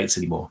any more dates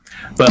anymore.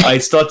 But I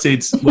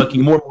started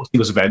working more and more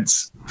singles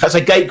events. That's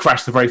a gate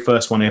crash, the very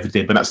first one I ever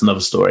did, but that's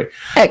another story.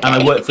 Okay. And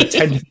I worked for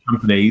 10 different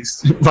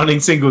companies running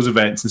singles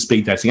events and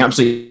speed dating.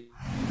 Absolutely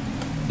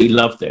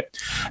loved it.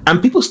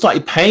 And people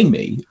started paying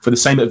me for the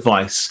same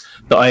advice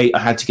that I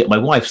had to get my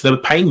wife. So they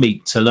were paying me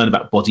to learn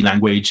about body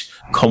language,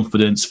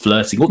 confidence,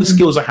 flirting, all the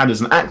skills I had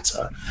as an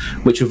actor,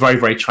 which were very,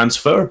 very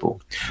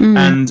transferable.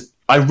 And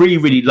I really,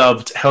 really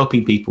loved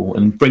helping people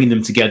and bringing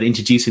them together,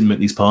 introducing them at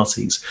these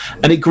parties.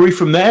 And it grew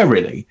from there,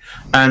 really.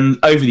 And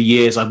over the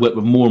years, I've worked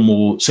with more and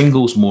more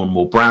singles, more and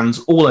more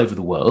brands all over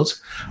the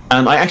world.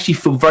 And I actually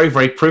feel very,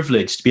 very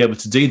privileged to be able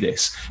to do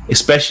this,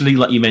 especially,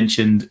 like you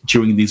mentioned,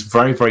 during these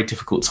very, very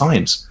difficult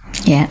times.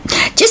 Yeah.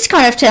 Just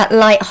kind of to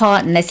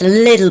lighthearten this a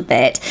little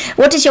bit,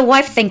 what does your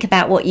wife think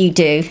about what you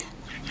do?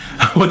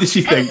 What does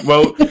she think?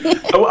 Well,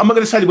 I'm not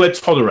going to say the word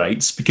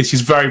tolerates, because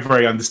she's very,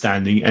 very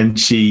understanding and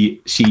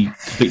she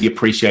completely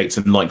appreciates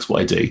and likes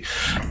what I do.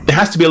 There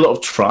has to be a lot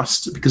of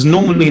trust, because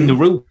normally in the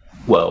real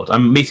world,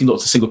 I'm meeting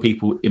lots of single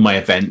people in my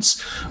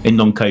events in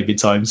non-COVID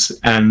times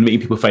and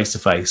meeting people face to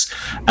face,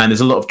 and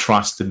there's a lot of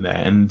trust in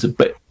there.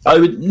 But I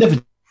would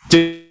never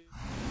do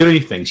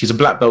anything. She's a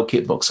black belt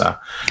kickboxer,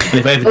 and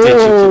if I ever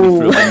did, she'd put me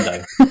through a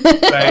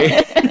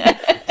window.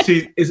 So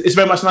it's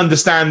very much an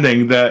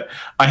understanding that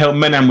I help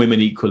men and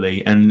women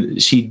equally, and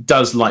she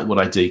does like what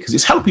I do because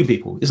it's helping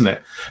people, isn't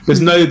it?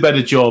 There's no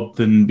better job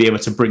than be able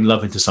to bring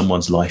love into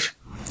someone's life.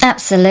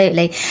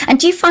 Absolutely. And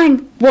do you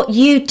find what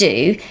you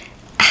do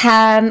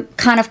kind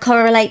of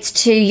correlates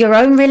to your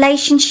own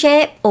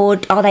relationship, or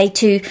are they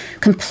two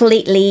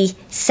completely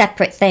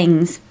separate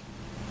things?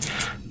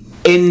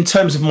 In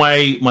terms of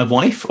my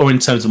wife, or in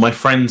terms of my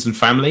friends and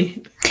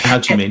family? How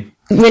do you mean?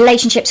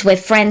 Relationships with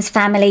friends,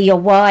 family, your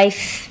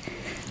wife.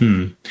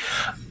 I'm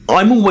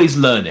always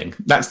learning.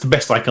 That's the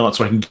best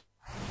answer I can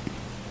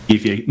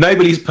give you.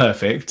 Nobody's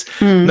perfect.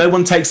 No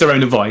one takes their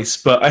own advice,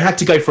 but I had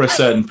to go for a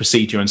certain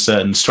procedure and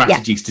certain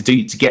strategies to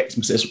get to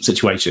this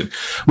situation,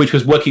 which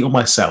was working on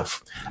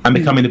myself and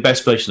becoming the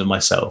best version of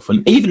myself.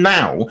 And even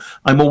now,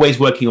 I'm always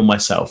working on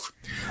myself.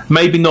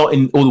 Maybe not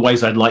in all the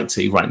ways I'd like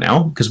to right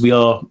now, because we're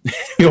all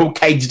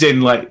caged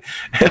in like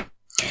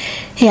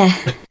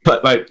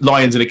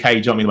lions in a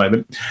cage, aren't we, at the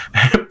moment,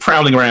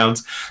 prowling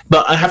around.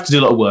 But I have to do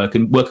a lot of work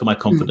and work on my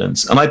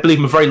confidence. And I believe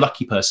I'm a very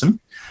lucky person.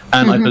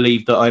 And I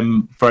believe that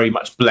I'm very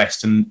much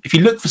blessed. And if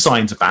you look for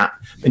signs of that,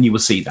 then you will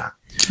see that.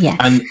 Yeah.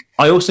 And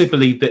I also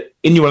believe that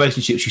in your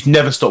relationships, you should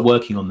never stop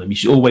working on them. You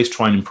should always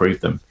try and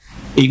improve them,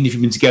 even if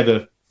you've been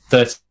together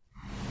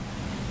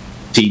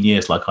 13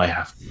 years like I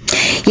have.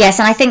 Yes,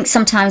 and I think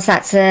sometimes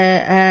that's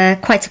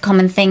quite a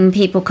common thing.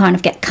 People kind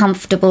of get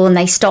comfortable and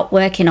they stop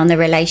working on their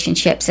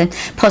relationships. And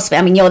possibly,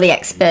 I mean, you're the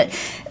expert.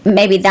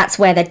 Maybe that's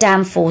where the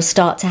downfalls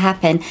start to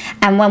happen.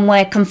 And when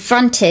we're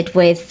confronted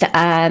with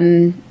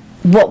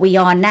what we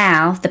are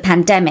now, the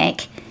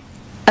pandemic,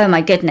 oh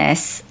my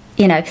goodness,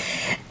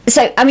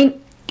 So, I mean,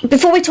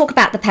 before we talk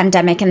about the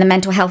pandemic and the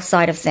mental health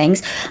side of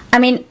things, I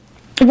mean,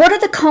 what are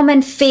the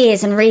common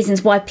fears and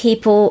reasons why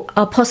people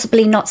are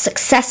possibly not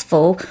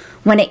successful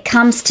when it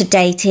comes to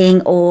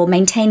dating or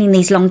maintaining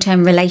these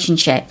long-term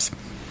relationships?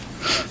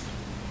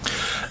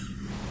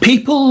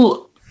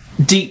 People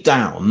deep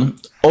down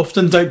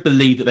often don't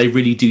believe that they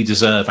really do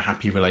deserve a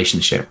happy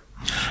relationship.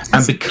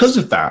 And because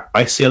of that,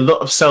 I see a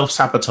lot of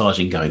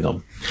self-sabotaging going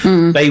on.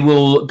 They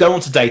will go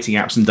onto dating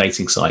apps and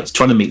dating sites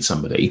trying to meet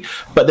somebody,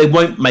 but they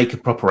won't make a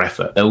proper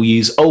effort. They'll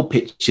use old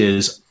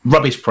pictures,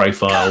 rubbish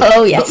profiles,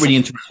 not really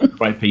interested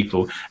by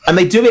people. And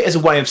they do it as a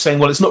way of saying,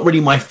 well, it's not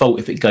really my fault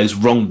if it goes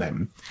wrong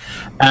then.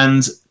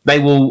 And they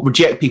will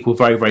reject people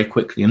very, very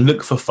quickly and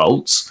look for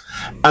faults.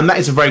 And that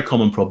is a very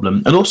common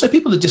problem. And also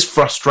people are just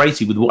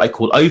frustrated with what I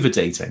call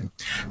over-dating.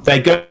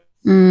 They go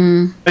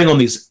going on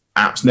these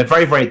apps and they're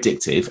very, very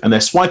addictive and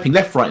they're swiping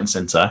left, right and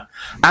centre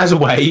as a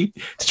way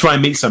to try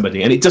and meet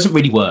somebody, and it doesn't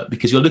really work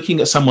because you're looking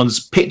at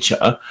someone's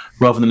picture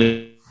rather than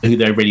who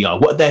they really are.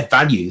 What are their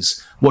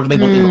values? What do they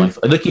want in life?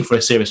 They're looking for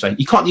a serious life.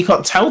 You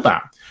can't tell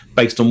that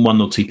based on one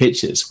or two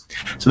pictures,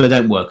 so they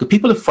don't work. But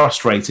people are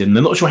frustrated and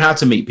they're not sure how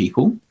to meet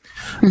people.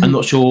 I'm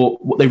not sure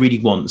what they really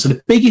want. So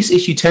the biggest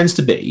issue tends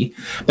to be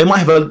they might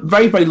have a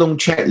very, very long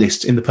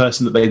checklist in the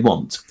person that they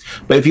want.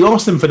 But if you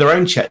ask them for their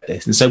own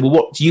checklist and say, well,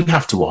 what do you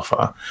have to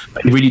offer?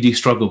 They really do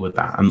struggle with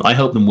that. And I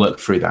help them work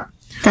through that.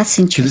 That's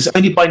interesting. Because it's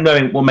only by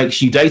knowing what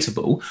makes you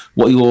dateable,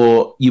 what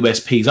your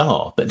USPs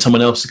are, that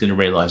someone else is going to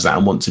realise that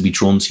and want to be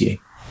drawn to you.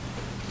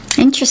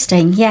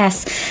 Interesting,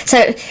 yes.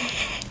 So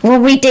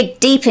when we dig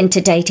deep into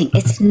dating,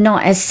 it's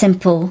not as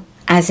simple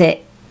as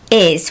it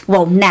is,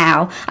 well,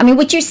 now. I mean,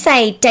 would you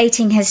say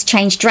dating has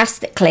changed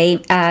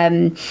drastically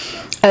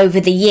over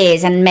the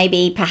years, and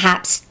maybe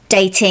perhaps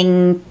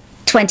dating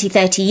 20,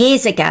 30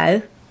 years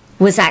ago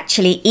was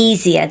actually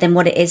easier than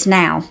what it is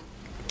now?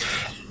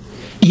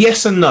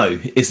 Yes and no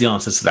is the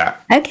answer to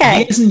that.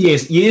 Okay.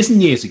 Years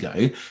and years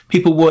ago,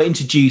 people were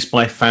introduced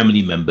by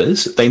family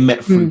members. They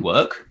met through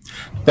work.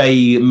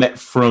 They met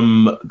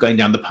from going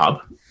down the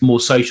pub,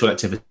 more social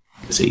activities.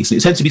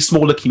 It tended to be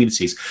smaller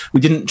communities.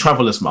 We didn't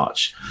travel as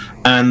much,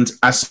 and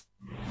as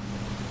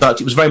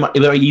such, it was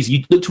very easy.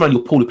 You looked around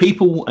your pool of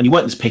people, and you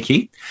weren't as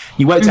picky.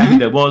 You worked out who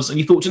there was, and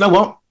you thought, you know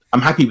what?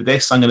 I'm happy with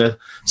this. I'm going to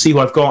see who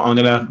I've got. I'm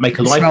going to make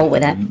a life. Roll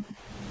with it.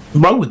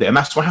 Roll with it, and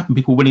that's what happened.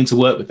 People were willing to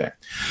work with it.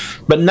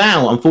 But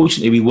now,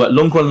 unfortunately, we work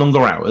longer and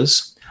longer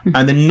hours.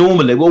 And then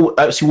normally, we're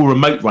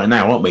remote right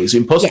now, aren't we? It's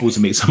impossible to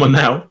meet someone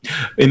now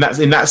in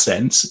that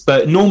sense.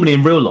 But normally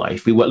in real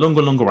life, we work longer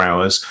and longer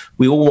hours.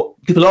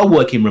 People are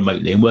working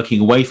remotely and working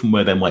away from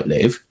where they might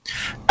live.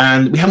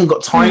 And we haven't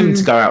got time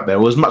to go out there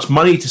or as much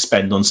money to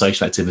spend on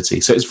social activity.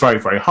 So it's very,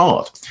 very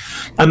hard.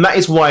 And that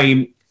is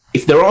why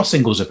if there are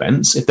singles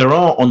events, if there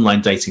are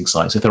online dating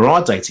sites, if there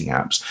are dating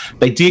apps,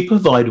 they do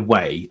provide a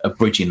way of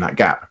bridging that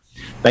gap.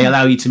 They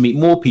allow you to meet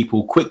more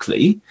people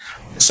quickly.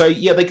 So,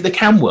 yeah, they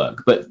can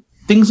work, but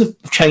things have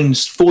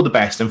changed for the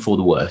best and for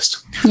the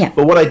worst. Yeah.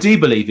 But what I do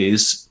believe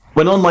is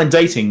when online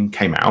dating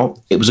came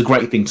out, it was a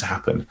great thing to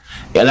happen.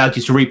 It allowed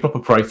you to read proper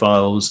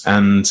profiles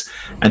and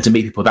to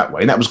meet people that way.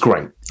 And that was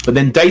great. But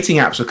then dating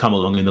apps have come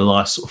along in the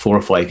last 4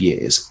 or 5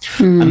 years.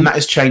 And that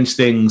has changed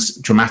things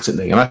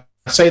dramatically. And I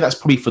say that's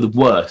probably for the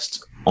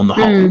worst on the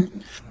whole.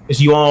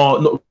 Because you are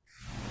not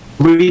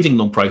reading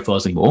long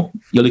profiles anymore.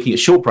 You're looking at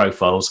short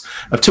profiles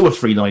of 2 or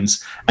 3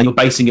 lines and you're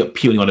basing it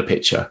purely on a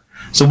picture.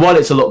 So while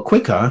it's a lot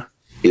quicker,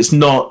 it's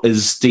not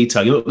as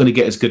detailed. You're not going to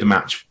get as good a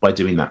match by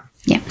doing that.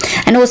 Yeah.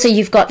 And also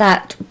you've got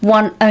that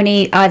one,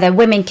 only either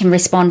women can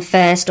respond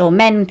first or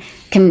men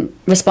can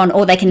respond,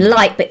 or they can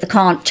like but they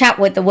can't chat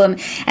with the woman.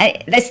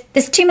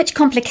 There's too much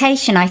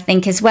complication, I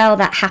think, as well,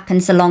 that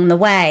happens along the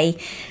way.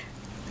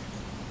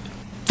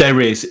 There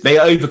is. They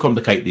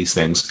overcomplicate these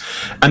things.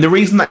 And the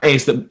reason that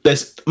is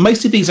that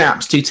most of these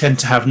apps do tend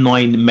to have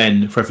 9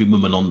 men for every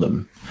woman on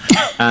them.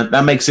 And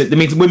that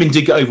means women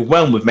do get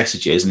overwhelmed with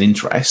messages and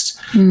interest,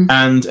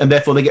 and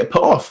therefore they get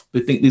put off. They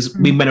think these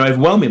men are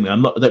overwhelming me. I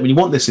don't really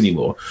want this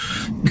anymore,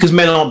 because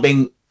men aren't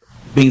being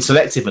being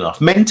selective enough.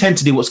 Men tend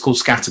to do what's called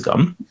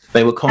scattergun.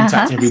 They will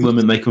contact every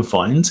woman they can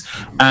find,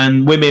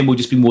 and women will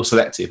just be more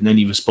selective and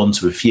only respond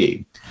to a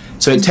few.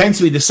 So it tends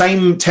to be the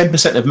same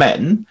 10% of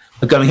men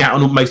are going out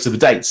on most of the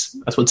dates.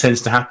 That's what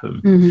tends to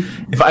happen.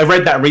 If I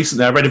read that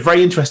recently, I read a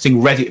very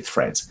interesting Reddit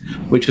thread,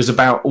 which was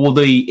about all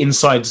the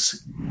inside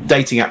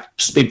dating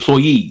apps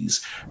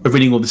employees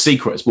revealing all the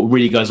secrets, what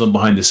really goes on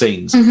behind the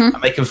scenes.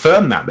 And they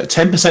confirm that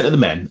 10% of the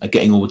men are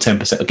getting all the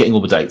 10%, are getting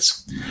all the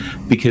dates,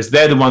 because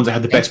they're the ones that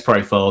have the best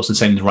profiles and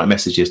sending the right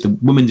messages. The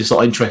women just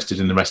not interested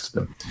in the rest of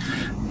them.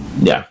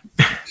 Yeah.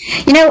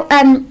 You know,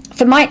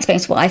 from my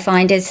experience, what I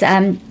find is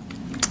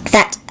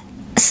that,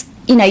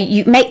 you know,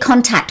 you make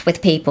contact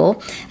with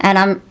people,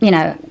 and you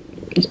know,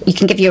 you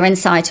can give your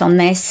insight on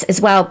this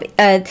as well,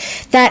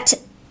 that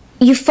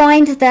you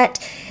find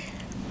that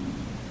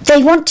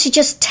they want to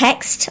just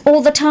text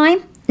all the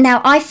time.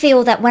 Now, I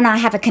feel that when I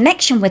have a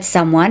connection with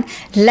someone,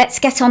 let's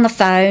get on the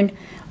phone,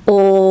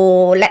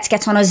 or let's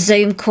get on a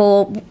Zoom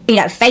call, you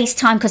know,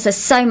 FaceTime, because there's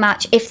so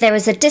much, if there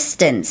is a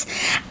distance,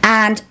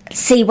 and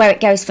see where it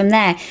goes from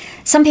there.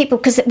 Some people,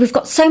 because we've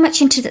got so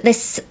much into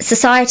this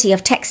society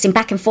of texting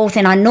back and forth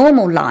in our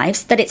normal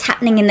lives, that it's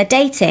happening in the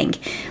dating.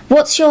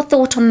 What's your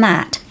thought on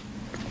that?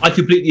 I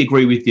completely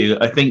agree with you.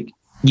 I think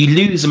you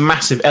lose a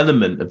massive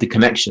element of the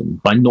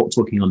connection by not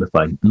talking on the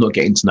phone and not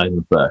getting to know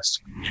them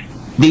first.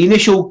 The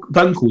initial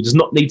phone call does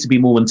not need to be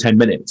more than 10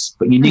 minutes,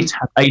 but you need to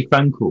have a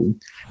phone call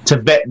to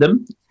vet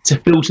them, to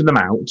filter them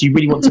out. Do you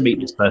really want to meet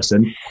this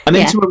person? And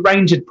then to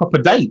arrange a proper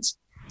date.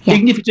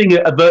 Even if you're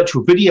doing a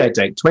virtual video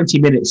date, 20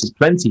 minutes is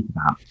plenty for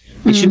that.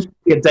 It shouldn't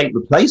be a date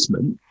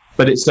replacement,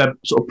 but it's a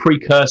sort of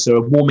precursor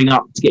of warming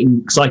up to getting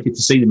excited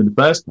to see them in the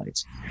first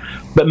place.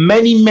 But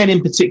many men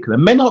in particular,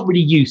 men aren't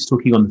really used to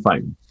talking on the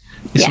phone.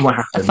 This is what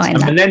happens. And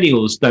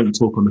millennials don't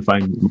talk on the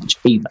phone much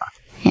either.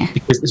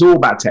 Because it's all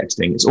about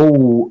texting. It's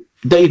all,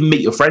 you don't even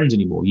meet your friends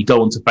anymore. You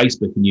go onto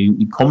Facebook and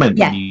you comment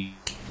and you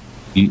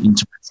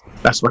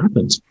interact. That's what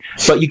happens.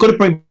 But you've got to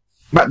bring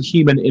back the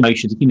human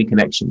emotions, the human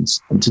connections.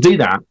 And to do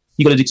that,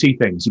 you've got to do two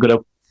things. You've got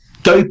to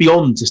go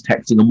beyond just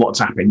texting and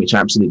WhatsApping, which I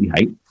absolutely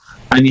hate.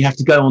 And you have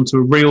to go onto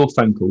a real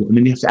phone call, and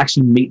then you have to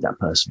actually meet that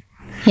person.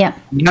 You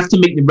have to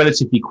meet them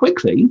relatively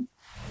quickly.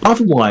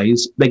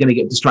 Otherwise, they're going to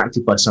get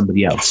distracted by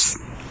somebody else.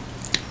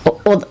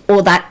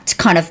 Or that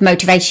kind of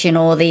motivation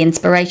or the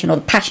inspiration or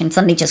the passion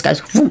suddenly just goes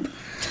whoop.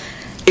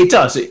 It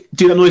does.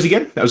 Do that noise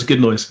again? That was a good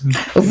noise.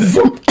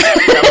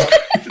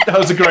 That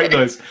was a great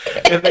noise.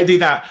 If they do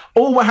that,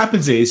 or what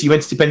happens is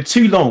you spend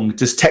too long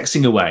just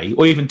texting away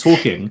or even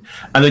talking,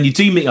 and then you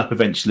do meet up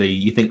eventually,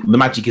 you think the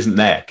magic isn't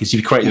there because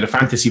you've created a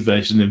fantasy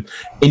version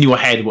in your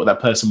head of what that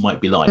person might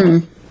be like.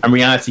 And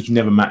reality can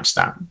never match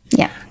that.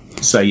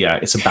 So,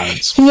 it's a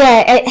balance.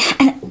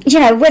 And, you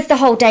know, with the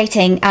whole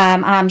dating,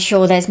 I'm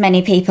sure there's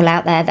many people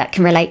out there that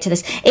can relate to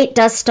this. It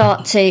does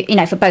start to, you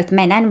know, for both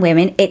men and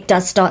women, it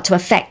does start to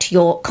affect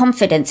your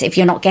confidence if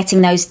you're not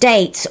getting those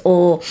dates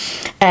or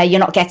you're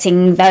not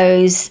getting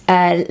those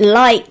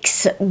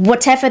likes,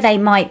 whatever they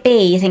might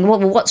be. You think, well,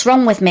 what's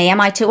wrong with me?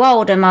 Am I too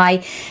old? Am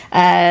I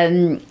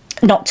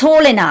not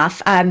tall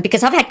enough?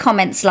 Because I've had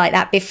comments like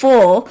that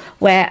before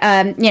where,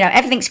 you know,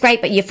 everything's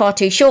great, but you're far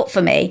too short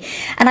for me.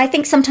 And I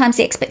think sometimes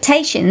the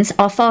expectations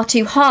are far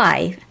too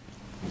high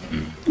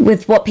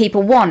with what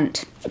people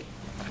want.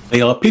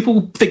 They are.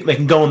 People think they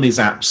can go on these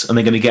apps and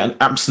they're going to get an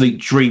absolute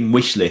dream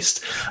wish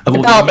list of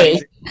all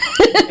Barbie.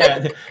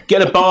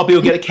 Get a Barbie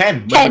or get a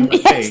Ken.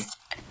 Yes.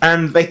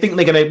 And they think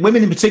they're going to,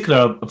 women in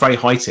particular are very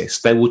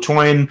heightist. They will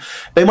try and,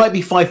 they might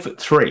be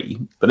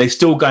 5'3", but they're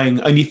still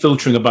only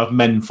filtering above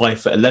men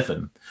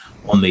 5'11"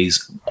 on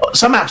these.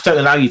 Some apps don't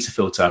allow you to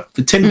filter.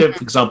 The Tinder,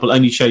 for example,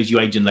 only shows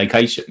you age and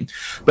location.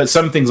 But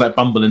some things like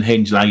Bumble and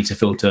Hinge allow you to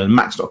filter, and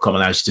Match.com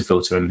allows you to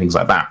filter and things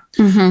like that.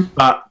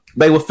 But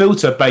they will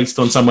filter based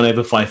on someone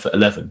over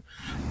 5'11"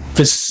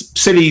 for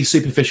silly,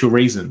 superficial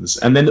reasons.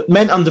 And then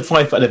men under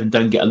 5'11"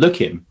 don't get a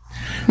look in.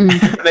 And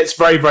it's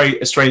very,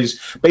 very strange.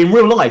 But in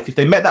real life, if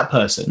they met that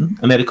person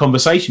and they had a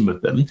conversation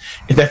with them,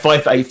 if they're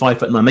 5'8",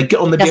 5'9", they get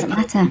on the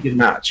good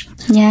match.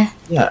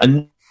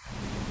 And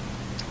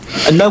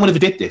no one ever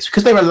did this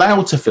because they're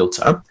allowed to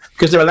filter.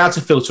 Because they're allowed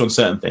to filter on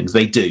certain things.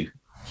 They do.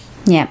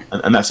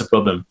 And that's a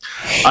problem.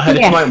 I had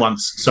a client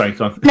once. Sorry,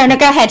 go on. No,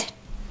 go ahead.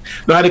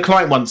 I had a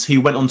client once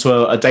who went onto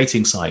a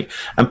dating site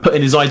and put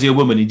in his ideal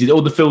woman. He did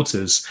all the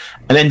filters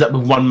and ended up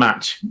with one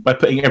match by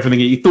putting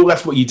everything in. You thought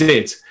that's what you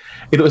did.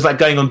 If it was like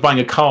going on buying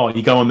a car,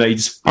 you go on there,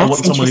 I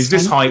want someone who's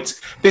this height,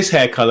 this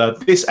hair colour,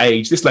 this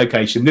age, this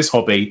location, this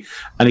hobby,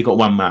 and he got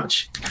one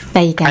match.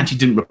 There you go. And she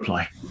didn't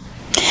reply.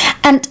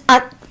 And,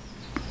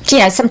 you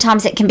know,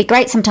 sometimes it can be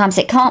great, sometimes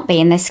it can't be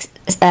in this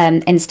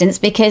instance,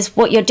 because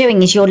what you're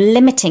doing is you're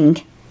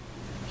limiting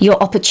your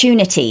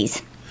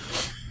opportunities.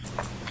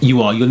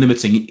 You're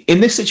limiting.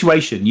 In this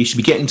situation, you should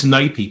be getting to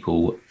know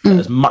people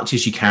as much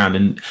as you can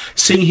and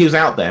seeing who's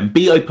out there and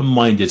be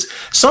open-minded.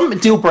 Some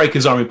deal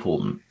breakers are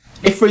important.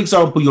 If, for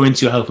example, you're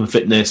into your health and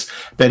fitness,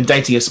 then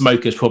dating a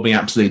smoker is probably an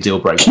absolute deal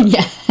breaker.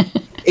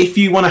 If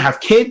you want to have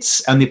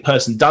kids and the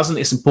person doesn't,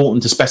 it's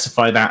important to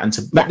specify that. And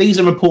these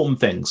are important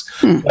things.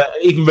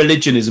 Even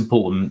religion is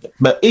important.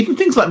 But even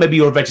things like maybe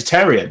you're a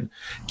vegetarian.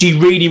 Do you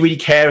really, really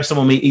care if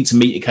someone eats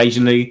meat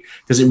occasionally?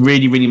 Does it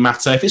really, really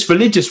matter? If it's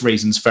religious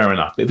reasons, fair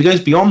enough. But if it goes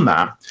beyond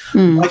that,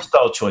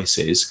 lifestyle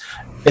choices,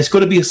 there's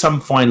got to be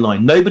some fine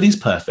line. Nobody's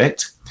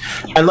perfect.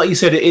 And like you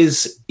said, it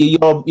is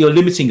you're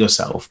limiting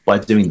yourself by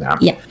doing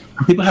that. Yeah.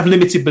 And people have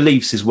limited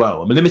beliefs as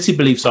well. And the limited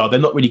beliefs are they're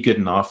not really good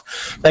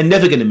enough. They're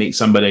never going to meet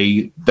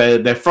somebody.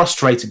 They're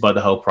frustrated by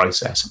the whole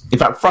process. In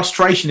fact,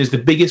 frustration is the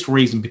biggest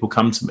reason people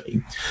come to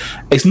me.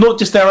 It's not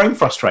just their own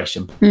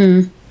frustration.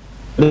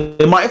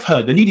 They might have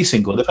heard, they're newly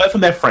single, they've heard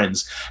from their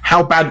friends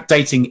how bad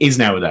dating is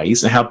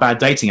nowadays and how bad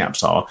dating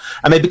apps are,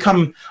 and they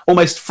become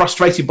almost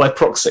frustrated by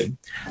proxy.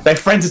 Their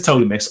friends have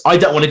told them this: I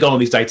don't want to go on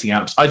these dating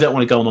apps, I don't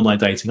want to go on online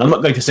dating, I'm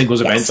not going to singles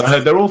events, I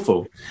heard they're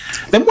awful.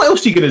 Then what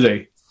else are you going to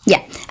do?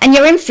 Yeah, and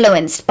you're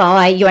influenced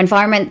by your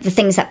environment, the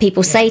things that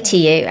people say to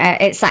you.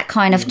 It's that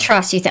kind of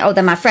trust. You think, oh,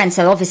 they're my friends,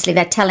 so obviously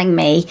they're telling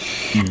me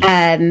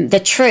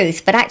the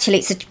truth. But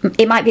actually,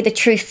 it might be the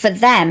truth for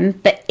them,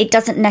 but it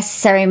doesn't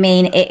necessarily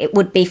mean it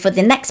would be for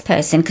the next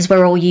person, because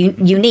we're all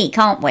unique,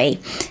 aren't we,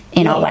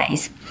 in our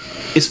ways?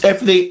 It's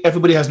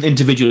everybody has an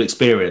individual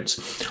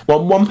experience.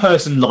 What one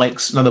person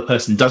likes, another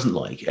person doesn't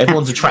like.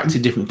 Everyone's attracted to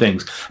different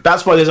things.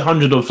 That's why there's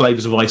 100 odd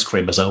flavours of ice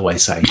cream, as I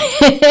always say.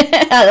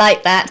 I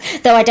like that.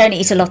 Though I don't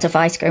eat a lot of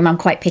ice cream. I'm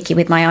quite picky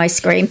with my ice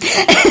cream.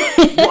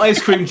 What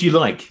ice cream do you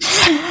like?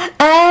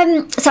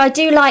 So I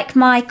do like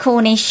my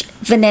Cornish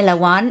vanilla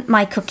one,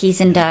 my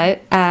cookies and dough,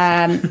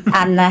 and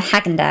the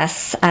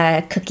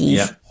Häagen-Dazs cookies.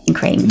 Yeah. And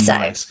cream.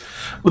 Nice.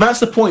 Well, that's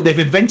the point. They've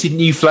invented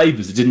new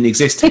flavours that didn't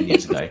exist 10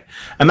 years ago.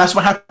 And that's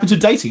what happens with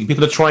dating.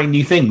 People are trying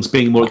new things,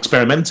 being more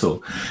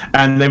experimental,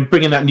 and then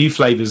bringing out new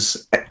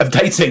flavours of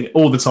dating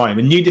all the time,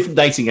 and new different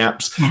dating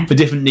apps for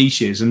different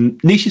niches. And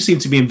niches seem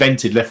to be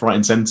invented left, right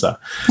and centre.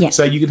 Yeah.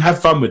 So you can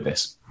have fun with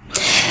this.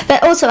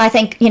 But also, I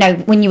think,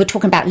 when you were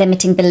talking about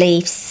limiting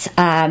beliefs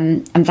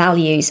and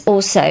values,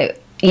 also,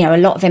 a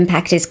lot of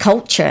impact is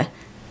culture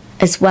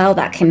as well.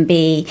 That can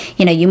be,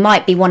 you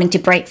might be wanting to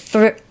break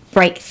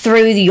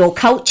through your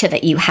culture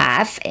that you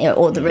have,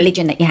 or the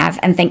religion that you have,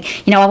 and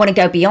think, I want to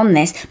go beyond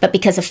this. But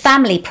because of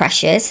family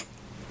pressures,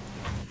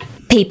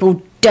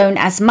 people don't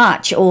as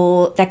much,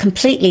 or they're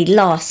completely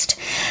lost.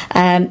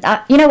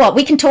 You know what?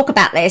 We can talk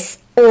about this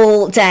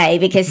all day,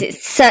 because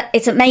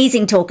it's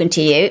amazing talking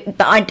to you,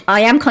 but I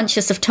am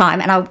conscious of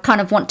time, and I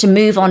kind of want to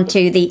move on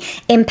to the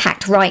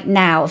impact right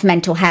now of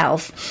mental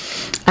health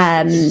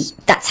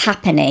that's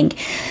happening.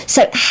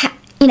 So,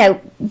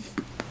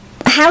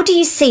 how do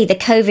you see the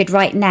COVID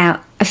right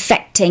now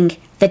affecting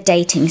the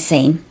dating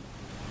scene?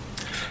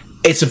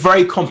 It's a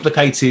very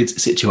complicated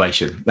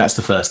situation. That's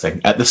the first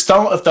thing. At the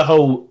start of the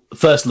whole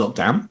first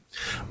lockdown,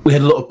 we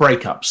had a lot of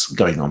breakups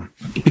going on.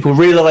 People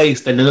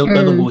realised they no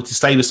longer wanted to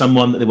stay with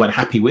someone that they weren't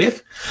happy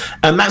with.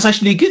 And that's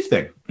actually a good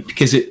thing,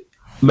 because it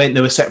meant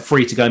they were set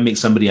free to go and meet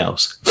somebody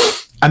else.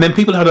 And then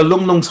people had a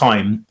long, long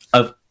time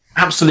of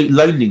absolute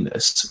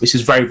loneliness, which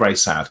is very, very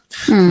sad.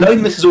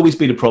 Loneliness has always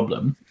been a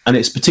problem, and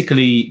it's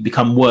particularly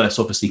become worse.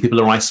 Obviously, people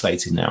are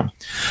isolated now.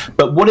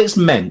 But what it's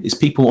meant is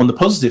people on the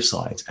positive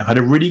side have had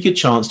a really good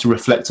chance to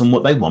reflect on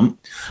what they want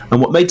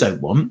and what they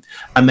don't want,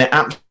 and they're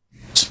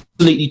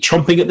absolutely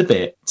chomping at the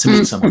bit to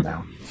meet someone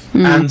now.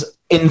 And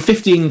in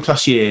 15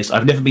 plus years,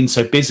 I've never been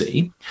so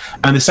busy.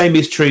 And the same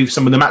is true for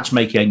some of the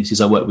matchmaking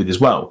agencies I work with as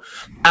well.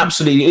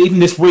 Absolutely. Even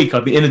this week,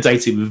 I've been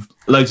inundated with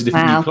loads of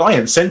different new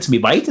clients sent to me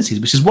by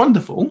agencies, which is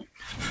wonderful.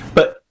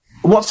 But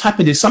what's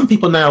happened is some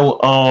people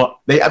now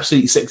they're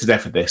absolutely sick to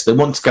death of this. They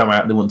want to go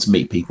out, they want to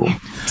meet people.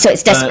 So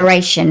it's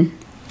desperation,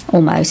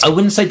 almost. I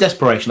wouldn't say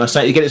desperation. I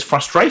say, again, it's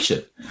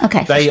frustration.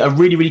 Okay. They are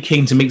really, really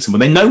keen to meet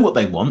someone. They know what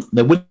they want.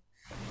 They're willing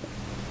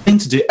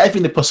to do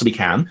everything they possibly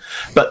can,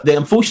 but the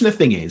unfortunate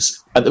thing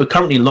is that we're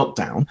currently in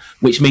lockdown,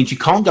 which means you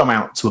can't go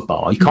out to a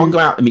bar, you can't go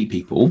out and meet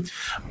people,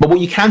 but what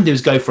you can do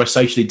is go for a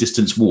socially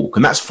distanced walk,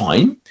 and that's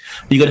fine,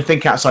 but you've got to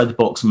think outside the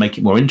box and make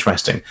it more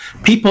interesting.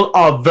 People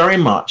are very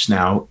much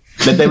now,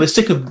 they were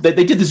sick of, they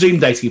did the Zoom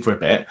dating for a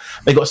bit,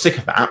 they got sick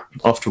of that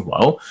after a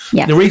while.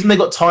 The reason they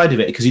got tired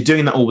of it, because you're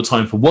doing that all the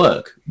time for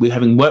work, we're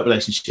having work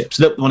relationships,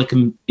 so they want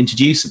to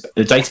introduce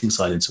the dating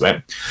side into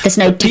it. There's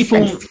no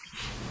difference.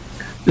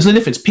 There's no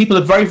difference. People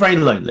are very, very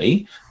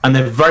lonely, and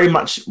they're very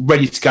much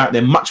ready to go out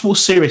there much more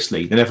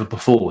seriously than ever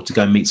before to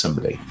go and meet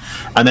somebody.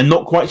 And they're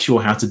not quite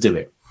sure how to do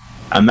it.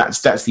 And that's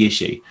the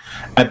issue.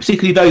 And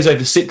particularly those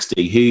over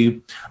 60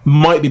 who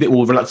might be a bit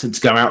more reluctant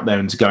to go out there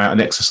and to go out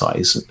and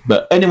exercise.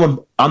 But anyone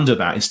under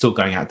that is still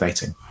going out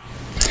dating.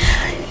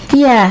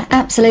 Yeah,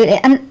 absolutely.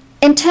 And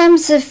in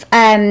terms of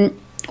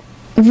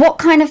what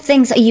kind of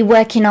things are you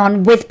working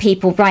on with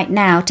people right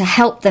now to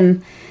help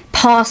them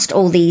past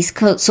all these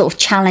sort of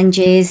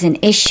challenges and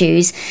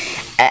issues?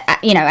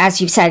 As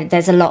you've said,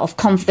 there's a lot of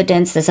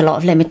confidence, there's a lot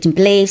of limiting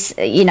beliefs.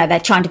 They're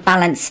trying to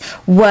balance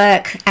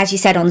work, as you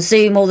said, on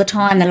Zoom all the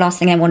time. The last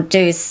thing they want to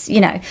do is,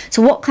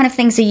 so what kind of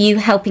things are you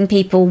helping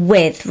people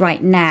with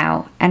right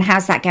now, and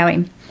how's that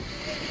going?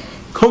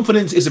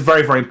 Confidence is a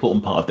very, very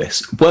important part of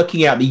this.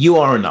 Working out that you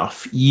are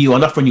enough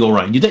on your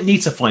own. You don't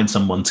need to find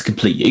someone to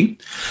complete you.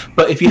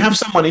 But if you have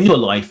someone in your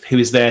life who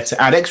is there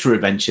to add extra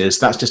adventures,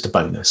 that's just a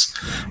bonus.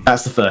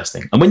 That's the first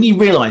thing. And when you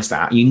realise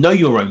that, you know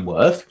your own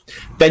worth,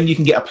 then you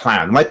can get a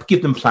plan. And I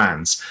give them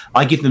plans.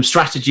 I give them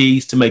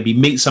strategies to maybe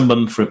meet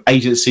someone through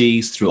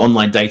agencies, through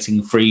online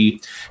dating, through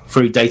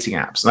dating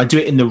apps. And I do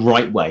it in the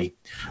right way.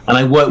 And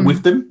I work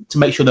with them to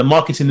make sure they're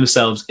marketing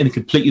themselves in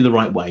completely the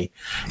right way.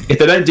 If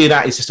they don't do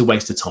that, it's just a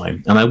waste of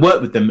time. And I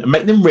work with them and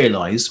make them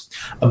realise,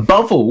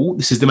 above all,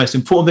 this is the most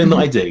important thing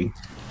that I do,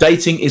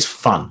 dating is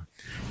fun.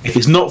 If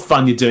it's not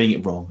fun, you're doing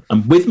it wrong.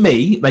 And with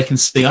me, they can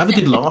see I have a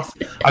good laugh,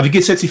 I have a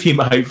good sense of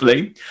humour,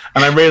 hopefully,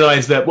 and I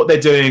realise that what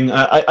they're doing,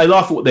 I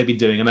laugh at what they've been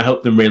doing, and I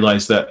help them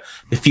realise that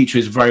the future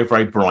is very,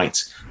 very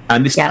bright.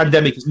 And this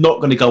pandemic is not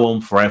going to go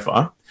on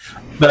forever.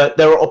 But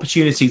there are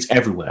opportunities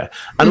everywhere.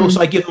 And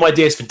also I give them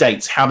ideas for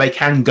dates, how they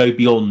can go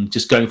beyond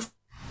just going for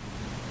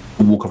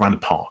a walk around the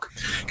park,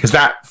 because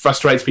that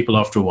frustrates people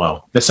after a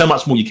while. There's so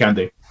much more you can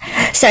do.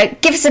 So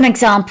give us an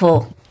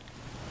example.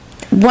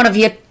 One of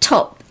your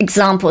top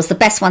examples, the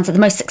best ones, or the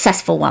most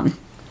successful one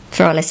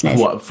for our listeners.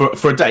 What,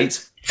 for a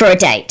date? For a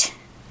date.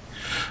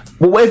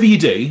 Well, whatever you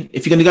do,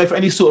 if you're going to go for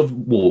any sort of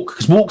walk,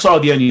 because walks are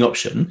the only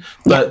option,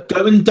 but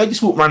go and don't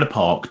just walk around a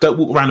park, don't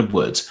walk around the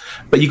woods,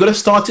 but you've got to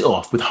start it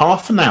off with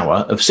half an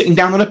hour of sitting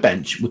down on a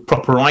bench with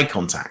proper eye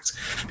contact.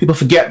 People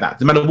forget that.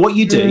 No matter what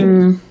you do,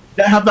 you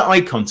don't have that eye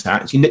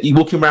contact. You're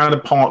walking around a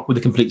park with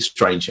a complete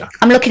stranger.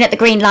 I'm looking at the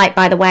green light,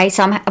 by the way,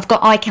 so I've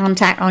got eye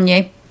contact on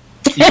you.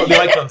 You've got the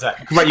eye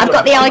contact. Right, I've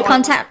got the eye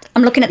contact.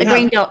 I'm looking at the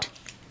green dot.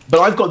 But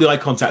I've got the eye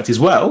contact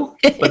as well.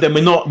 But then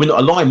we're not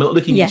aligned. We're not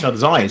looking in each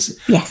other's eyes.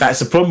 Yes. That's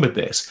the problem with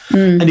this.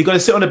 And you've got to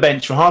sit on a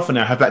bench for half an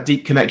hour, have that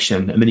deep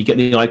connection, and then you get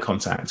the eye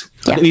contact.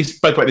 Yeah. We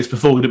spoke about this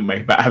before, didn't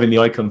we? About having the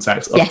eye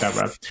contact off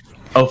camera,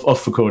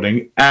 off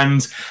recording.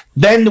 And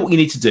then what you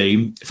need to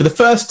do, for the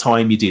first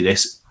time you do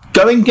this,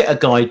 go and get a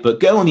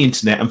guidebook, go on the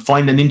internet and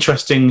find an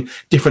interesting,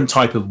 different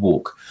type of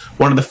walk.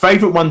 One of the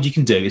favourite ones you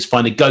can do is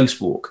find a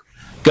ghost walk.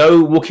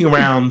 Go walking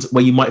around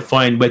where you might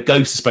find where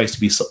ghosts are supposed to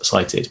be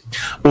sighted,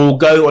 or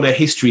go on a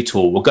history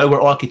tour, or go where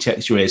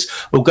architecture is,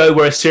 or go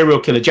where a serial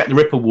killer, Jack the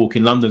Ripper walk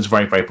in London is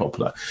very, very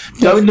popular.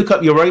 Go and look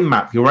up your own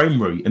map, your own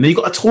route, and then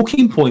you've got a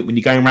talking point when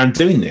you're going around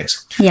doing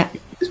this. Yeah.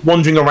 Just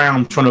wandering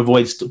around trying to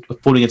avoid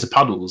falling into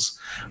puddles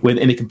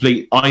in a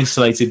complete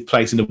isolated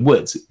place in the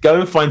woods. Go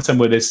and find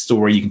somewhere there's a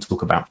story you can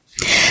talk about.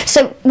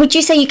 So would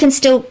you say you can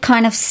still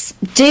kind of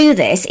do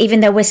this even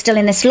though we're still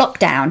in this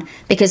lockdown?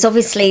 Because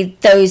obviously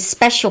those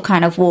special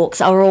kind of walks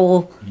are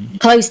all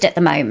closed at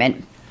the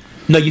moment.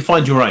 No, you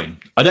find your own.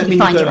 I don't mean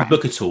you go and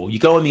book a tour. You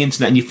go on the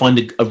internet and you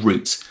find a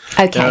route.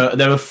 Okay.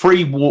 There are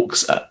free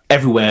walks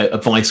everywhere,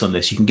 advice on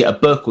this. You can get a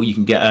book or you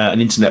can get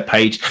an internet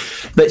page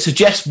that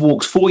suggests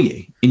walks for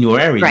you in your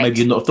area, maybe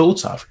you're not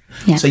thought of.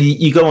 Yeah. So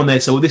you go on there,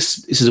 so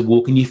this is a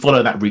walk, and you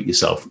follow that route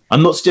yourself.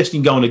 I'm not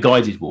suggesting you go on a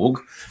guided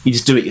walk. You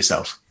just do it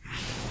yourself.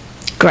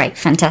 Great,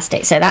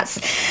 fantastic. So that's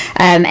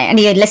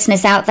any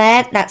listeners out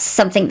there, that's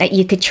something that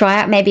you could try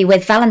out, maybe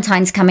with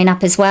Valentine's coming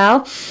up as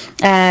well.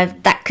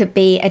 That could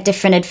be a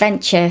different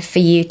adventure for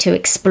you to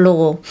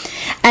explore.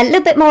 A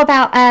little bit more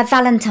about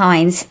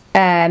Valentine's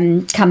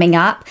coming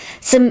up.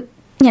 Some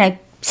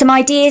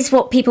ideas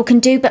what people can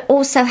do, but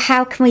also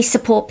how can we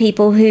support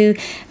people who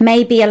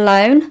may be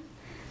alone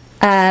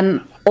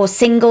or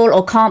single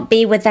or can't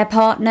be with their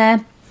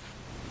partner.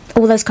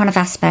 All those kind of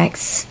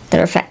aspects that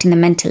are affecting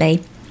them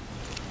mentally.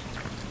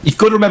 You've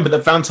got to remember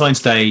that Valentine's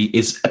Day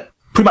is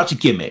pretty much a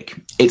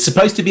gimmick. It's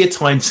supposed to be a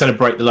time to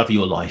celebrate the love of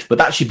your life, but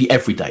that should be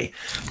every day.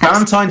 Absolutely.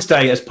 Valentine's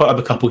Day as part of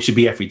a couple should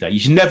be every day. You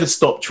should never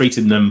stop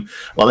treating them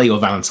like they're your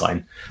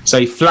Valentine.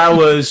 So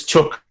flowers,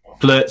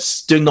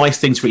 chocolates, doing nice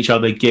things for each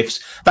other, gifts,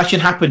 that should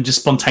happen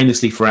just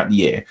spontaneously throughout the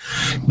year.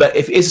 But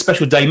if it is a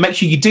special day, make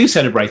sure you do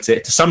celebrate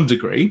it to some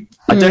degree.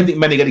 I don't think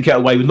many are going to get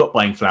away with not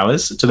buying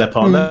flowers to their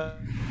partner.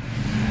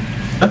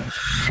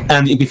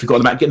 And if you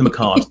forgot about getting them a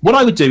card. What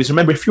I would do is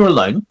remember, if you're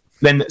alone,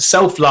 then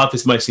self-love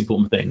is the most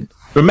important thing.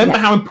 Remember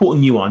how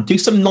important you are and do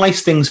some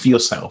nice things for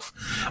yourself.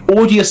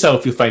 Order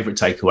yourself your favourite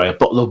takeaway, a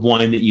bottle of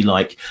wine that you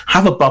like,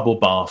 have a bubble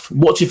bath,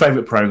 watch your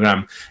favourite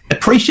programme,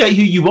 appreciate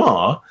who you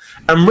are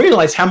and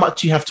realise how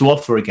much you have to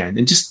offer again.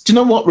 And just, do you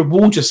know what?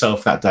 Reward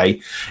yourself that day.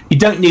 You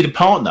don't need a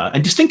partner.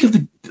 And just think of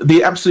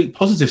the absolute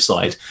positive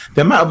side.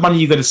 The amount of money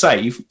you're going to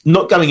save,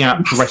 not going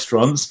out to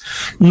restaurants,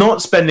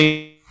 not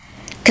spending...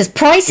 Because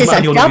prices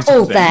are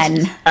double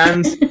then.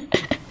 And...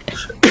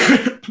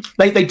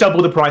 They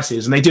double the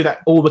prices, and they do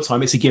that all the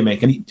time. It's a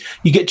gimmick, and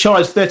you get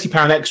charged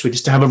 £30 extra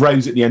just to have a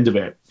rose at the end of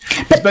it.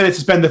 It's better to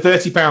spend the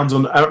 £30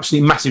 on an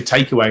absolutely massive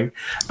takeaway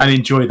and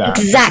enjoy that.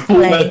 Exactly.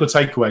 Support local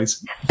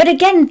takeaways. But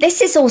again,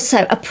 this is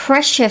also a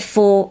pressure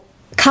for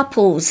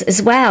couples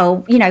as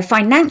well,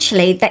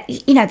 financially, that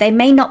they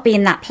may not be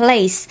in that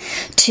place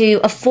to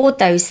afford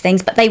those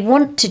things, but they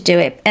want to do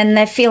it and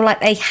they feel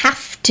like they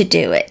have to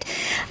do it.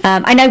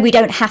 I know we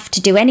don't have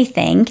to do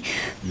anything,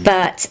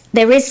 but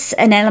there is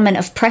an element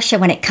of pressure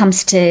when it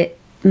comes to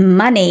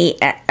money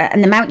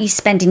and the amount you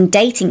spend in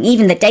dating,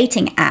 even the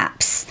dating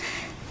apps.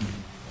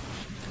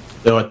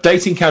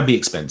 Dating can be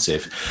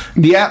expensive.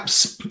 The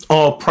apps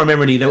are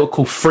primarily, they're what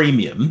called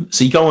freemium.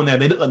 So you go on there,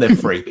 they look like they're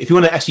free. But if you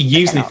want to actually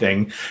use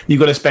anything, you've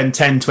got to spend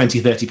 10, 20,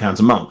 30 pounds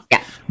a month.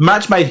 Yeah.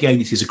 Matchmaking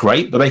agencies are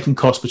great, but they can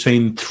cost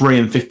between £3,000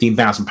 and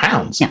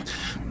 £15,000. Yeah.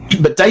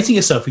 But dating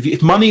yourself,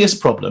 if money is a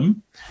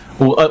problem,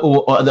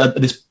 or at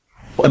this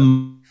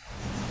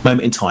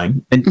moment in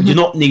time, then you do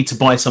not need to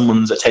buy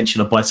someone's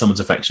attention or buy someone's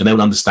affection. They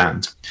will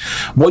understand.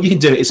 What you can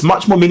do, it's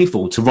much more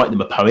meaningful to write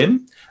them a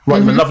poem, write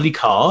them a lovely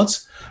card,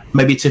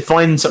 maybe to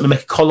find something,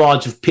 make a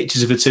collage of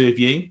pictures of the two of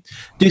you,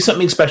 do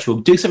something special,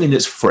 do something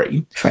that's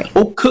free,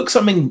 or cook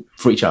something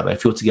for each other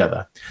if you're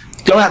together.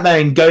 Go out there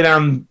and go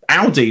down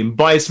Aldi and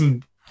buy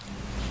some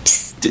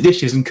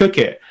dishes and cook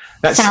it.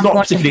 That's not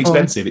particularly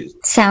expensive.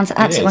 Sounds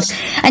absolutely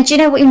wonderful. And do you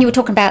know, when you were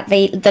talking about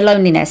the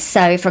loneliness,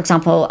 so for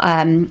example,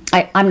 I'm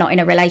not in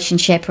a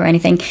relationship or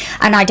anything,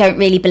 and I don't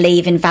really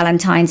believe in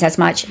Valentine's as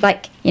much.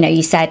 Like, you know,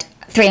 you said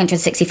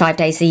 365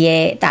 days a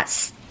year,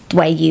 that's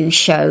way you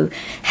show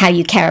how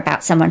you care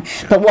about someone.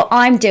 But what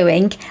I'm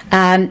doing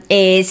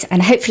is,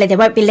 and hopefully they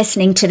won't be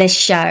listening to this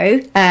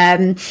show,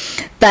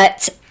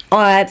 but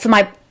for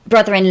my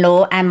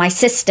brother-in-law and my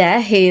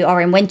sister, who are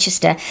in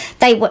Winchester,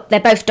 they're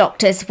both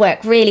doctors,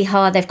 work really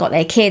hard, they've got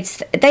their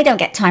kids, they don't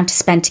get time to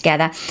spend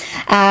together,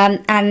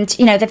 and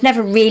you know, they've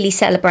never really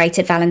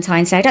celebrated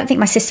Valentine's Day. I don't think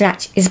my sister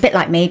is a bit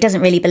like me,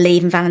 doesn't really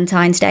believe in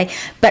Valentine's Day,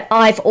 but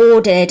I've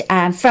ordered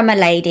from a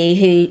lady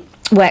who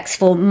works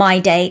for My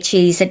Date,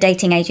 she's a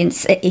dating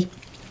agency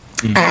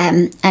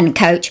and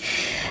coach,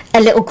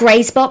 a little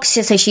Graze box,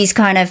 so she's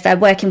kind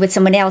of working with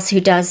someone else who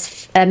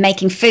does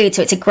making food,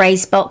 so it's a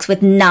Graze box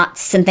with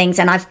nuts and things,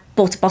 and I've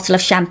bought a bottle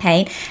of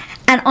champagne,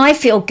 and I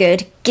feel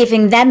good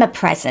giving them a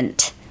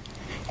present,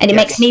 and it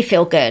makes me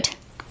feel good.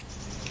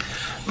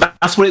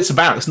 That's what it's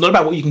about. It's not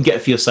about what you can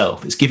get for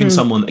yourself. It's giving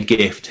someone a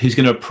gift who's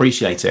going to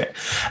appreciate it.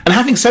 And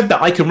having said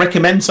that, I can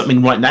recommend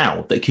something right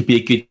now that could be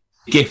a good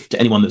gift to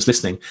anyone that's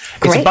listening.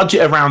 It's a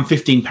budget around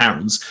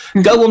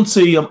 £15. Go on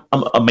to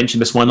I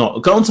mentioned this, why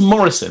not, go on to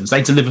Morrison's.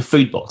 They deliver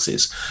food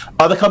boxes.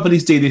 Other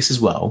companies do this as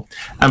well,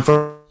 and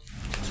for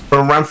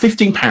around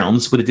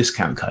 £15 with a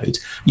discount code,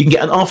 you can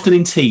get an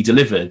afternoon tea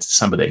delivered to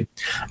somebody.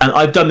 And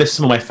I've done this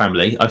to my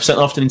family. I've sent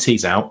afternoon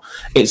teas out.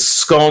 It's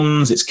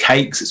scones, it's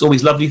cakes, it's all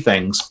these lovely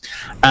things,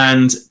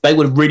 and they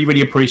would really,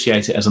 really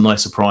appreciate it as a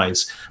nice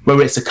surprise.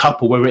 Whether it's a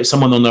couple, whether it's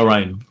someone on their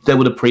own, they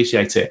would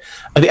appreciate it.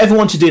 If you ever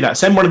want to do that,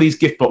 send one of these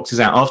gift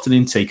boxes out,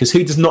 afternoon tea, because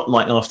who does not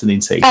like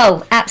afternoon tea?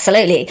 Oh,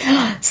 absolutely.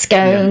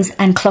 Scones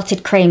and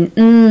clotted cream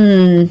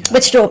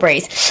with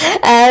strawberries.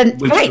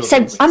 Right,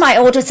 so I might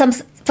order some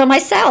for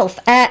myself.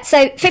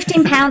 So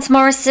 £15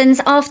 Morrison's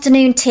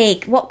afternoon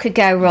tea. What could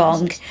go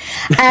wrong?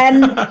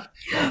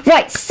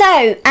 Right,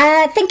 so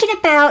thinking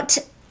about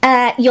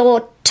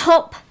your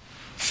top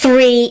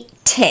 3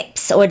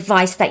 tips or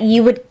advice that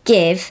you would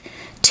give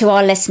to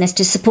our listeners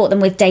to support them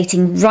with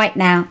dating right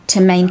now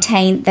to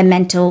maintain their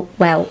mental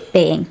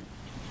well-being.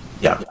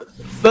 Yeah.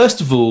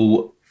 First of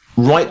all,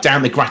 write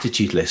down the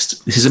gratitude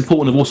list. This is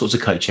important of all sorts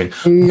of coaching.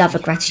 Love a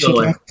gratitude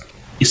list.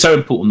 It's so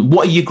important.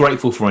 What are you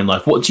grateful for in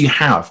life? What do you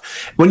have?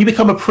 When you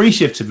become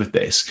appreciative of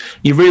this,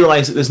 you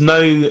realise that there's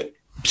no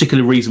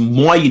particular reason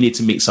why you need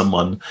to meet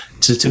someone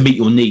to meet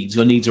your needs.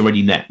 Your needs are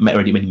already met,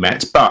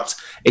 but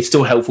it's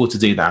still helpful to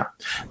do that.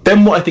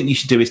 Then what I think you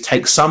should do is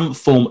take some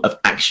form of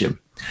action.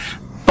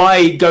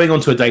 By going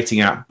onto a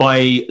dating app,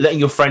 by letting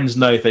your friends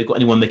know if they've got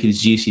anyone they can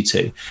introduce you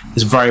to,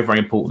 is very, very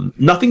important.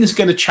 Nothing is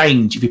going to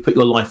change if you put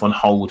your life on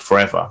hold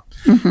forever.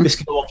 This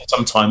can go on for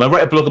some time. I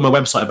wrote a blog on my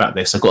website about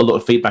this. I've got a lot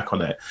of feedback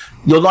on it.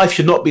 Your life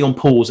should not be on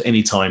pause at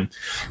any time.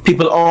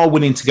 People are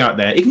willing to go out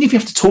there, even if you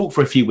have to talk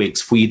for a few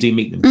weeks before you do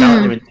meet them. Go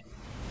out there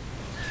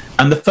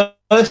and the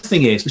first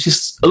thing is, which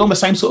is along the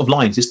same sort of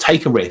lines, is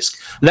take a risk.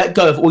 Let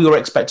go of all your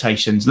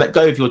expectations. Let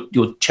go of your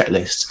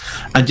checklist,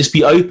 and just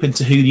be open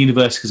to who the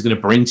universe is going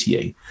to bring to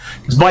you.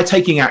 Because by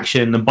taking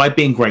action and by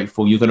being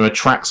grateful, you're going to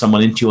attract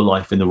someone into your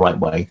life in the right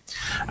way,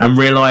 and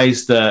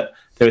realise that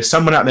there is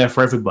someone out there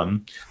for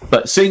everyone.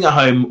 But sitting at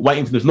home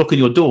waiting for them to knock on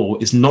your door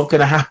is not going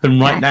to happen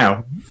right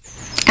now.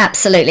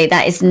 Absolutely,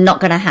 that is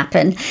not going to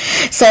happen.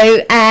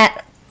 So,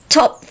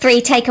 top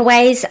 3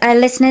 takeaways,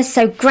 listeners.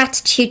 So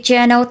gratitude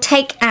journal,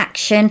 take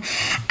action,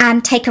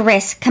 and take a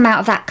risk. Come out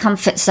of that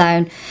comfort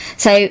zone.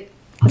 So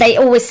they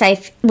always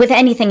say with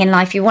anything in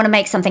life, you want to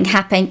make something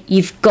happen,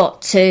 you've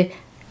got to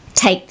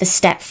take the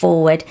step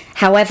forward.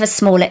 However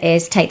small it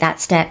is, take that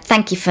step.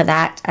 Thank you for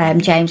that,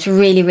 James.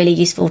 Really, really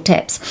useful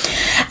tips.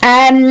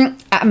 I'm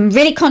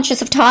really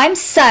conscious of time.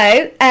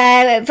 So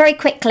very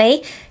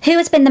quickly, who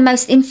has been the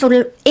most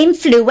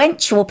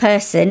influential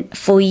person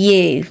for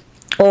you?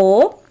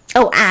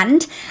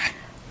 And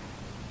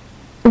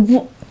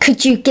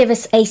could you give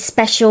us a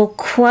special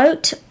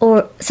quote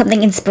or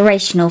something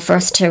inspirational for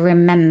us to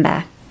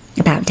remember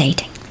about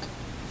dating?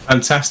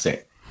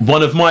 Fantastic.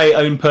 One of my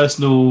own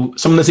personal,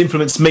 someone that's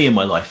influenced me in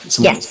my life,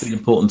 someone that's been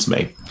important to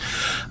me.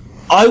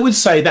 I would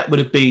say that would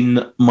have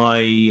been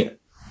my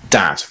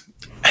dad,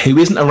 who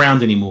isn't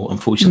around anymore,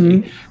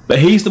 unfortunately. But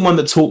he's the one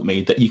that taught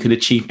me that you can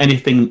achieve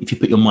anything if you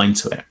put your mind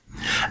to it.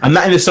 And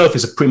that in itself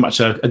is pretty much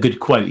a good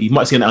quote. You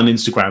might see it on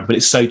Instagram, but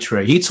it's so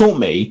true. He taught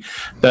me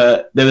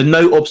that there are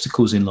no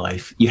obstacles in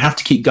life. You have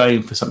to keep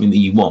going for something that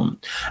you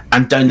want,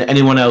 and don't let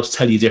anyone else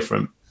tell you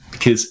different,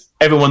 because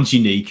everyone's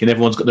unique and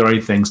everyone's got their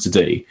own things to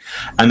do.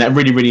 And that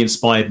really, really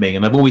inspired me.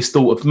 And I've always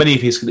thought of many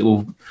of his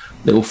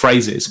little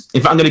phrases.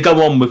 In fact, I'm going to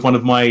go on with one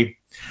of my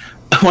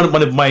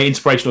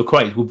inspirational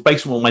quotes,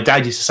 based on what my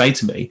dad used to say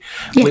to me,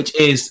 which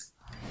is,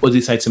 what did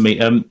he say to me?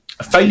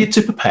 Failure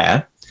to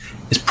prepare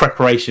is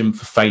preparation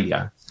for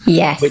failure.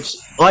 Yes. Which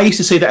I used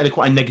to say that in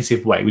quite a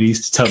negative way when he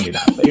used to tell me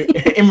that. But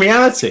in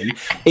reality,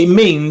 it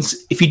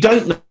means if you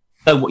don't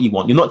know what you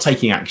want, you're not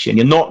taking action,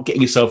 you're not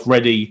getting yourself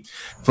ready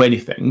for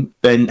anything,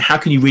 then how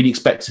can you really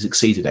expect to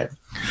succeed at it?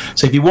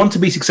 So if you want to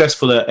be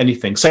successful at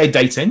anything, say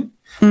dating,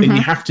 then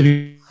you have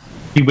to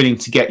be willing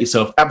to get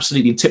yourself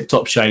absolutely in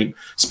tip-top shape,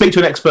 speak to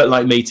an expert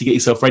like me to get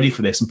yourself ready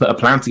for this and put a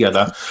plan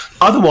together.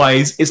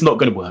 Otherwise, it's not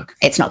going to work.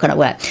 It's not going to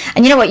work.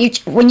 And you know what?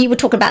 When you were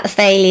talking about the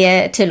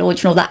failure to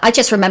launch and all that, I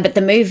just remembered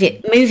the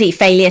movie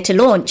Failure to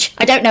Launch.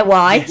 I don't know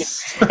why.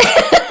 Yes.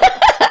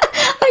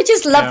 I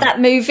just love that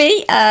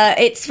movie.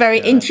 It's very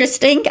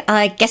interesting.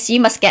 I guess you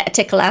must get a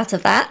tickle out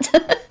of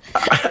that.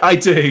 I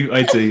do.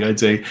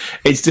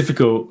 It's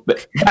difficult,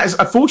 but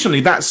unfortunately,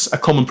 that's a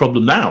common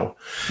problem now.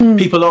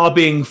 People are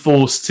being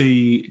forced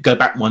to go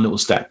back one little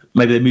step.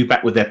 Maybe they move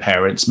back with their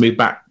parents, move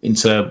back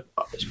into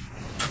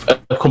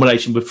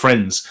accommodation with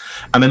friends,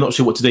 and they're not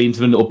sure what to do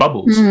into the little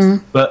bubbles.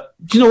 But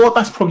do you know what?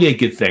 That's probably a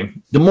good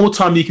thing. The more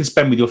time you can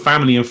spend with your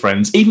family and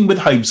friends, even with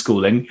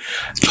homeschooling,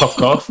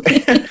 cough,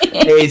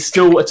 it's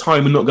still a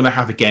time we're not going to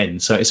have again.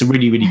 So it's a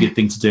really, really good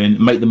thing to do, and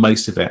make the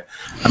most of it,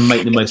 and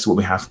make the most of what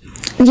we have.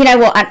 You know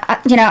what?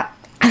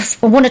 I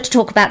wanted to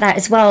talk about that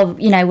as well,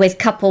 with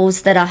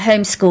couples that are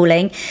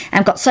homeschooling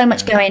and got so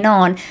much going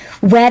on,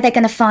 where they're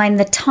going to find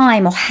the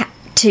time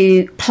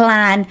to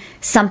plan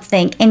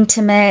something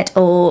intimate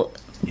or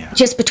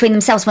just between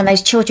themselves when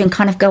those children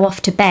kind of go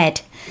off to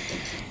bed.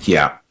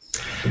 Yeah.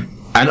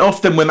 And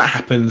often when that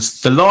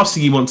happens, the last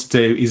thing you want to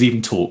do is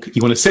even talk.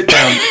 You want to sit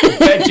down,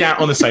 veg out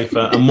on the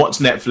sofa and watch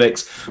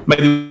Netflix,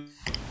 maybe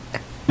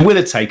with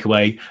a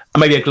takeaway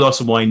and maybe a glass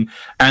of wine.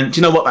 And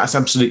do you know what? That's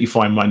absolutely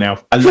fine right now.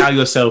 Allow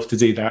yourself to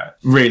do that,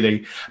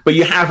 really. But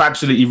you have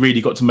absolutely really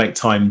got to make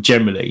time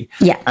generally.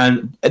 Yeah.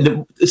 And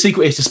the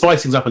secret is to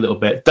spice things up a little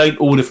bit. Don't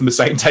order from the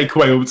same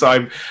takeaway all the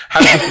time.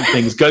 Have different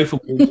things. Go for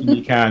walks when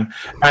you can.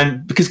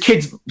 And because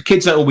kids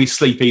don't always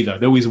sleep either.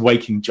 They're always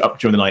waking up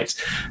during the night.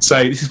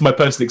 So this is my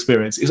personal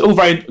experience. It's all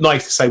very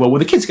nice to say, well, when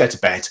the kids go to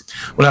bed,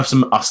 we'll have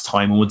some us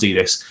time and we'll do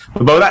this.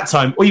 But by that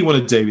time, all you want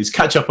to do is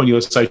catch up on your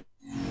social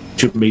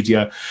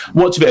media,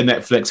 watch a bit of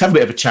Netflix, have a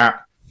bit of a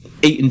chat,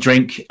 eat and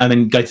drink, and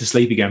then go to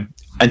sleep again.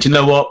 And you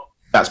know what?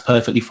 That's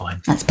perfectly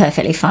fine. That's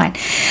perfectly fine.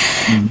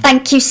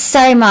 Thank you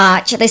so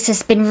much. This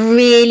has been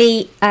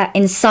really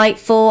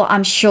insightful.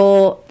 I'm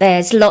sure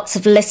there's lots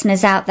of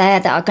listeners out there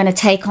that are going to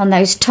take on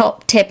those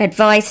top tip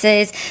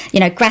advices.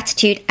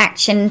 Gratitude,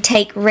 action,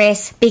 take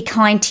risks, be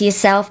kind to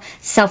yourself,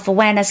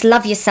 self-awareness,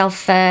 love yourself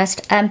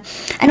first, and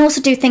also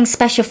do things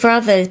special for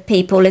other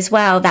people as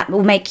well that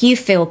will make you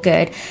feel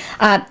good.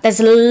 There's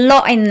a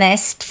lot in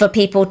this for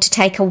people to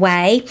take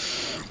away.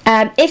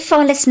 If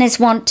our listeners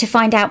want to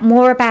find out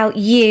more about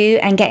you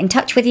and get in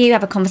touch with you,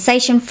 have a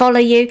conversation, follow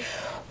you,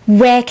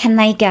 where can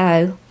they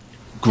go?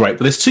 Great.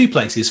 Well, there's two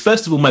places.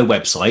 First of all, my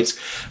website,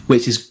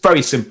 which is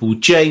very simple,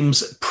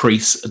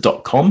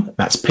 jamespreece.com.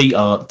 That's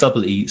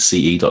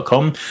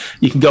PREECE.com.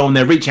 You can go on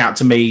there, reach out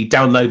to me,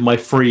 download my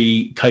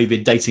free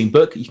COVID dating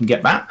book. You can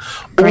get that.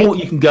 Great. Or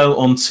you can go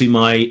onto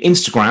my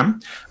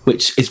Instagram,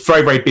 which is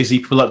very, very busy.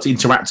 People like to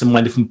interact and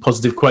find different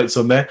positive quotes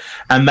on there.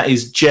 And that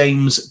is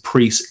James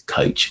Preece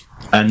Coach.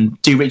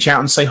 And do reach out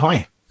and say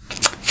hi.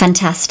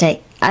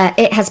 Fantastic.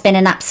 It has been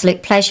an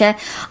absolute pleasure.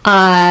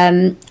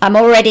 I'm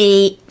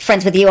already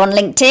friends with you on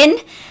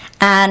LinkedIn,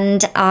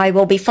 and I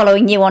will be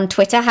following you on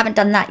Twitter. I haven't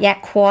done that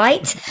yet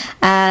quite,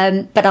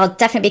 but I'll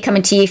definitely be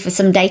coming to you for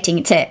some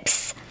dating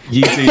tips.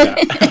 You do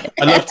that.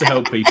 I love to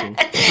help people.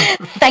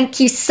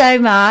 Thank you so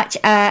much.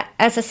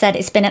 As I said,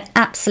 it's been an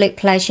absolute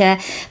pleasure.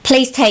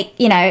 Please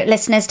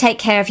listeners, take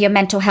care of your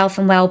mental health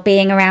and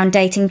well-being around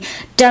dating.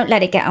 Don't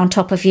let it get on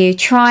top of you.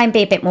 Try and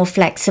be a bit more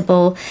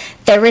flexible.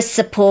 There is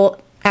support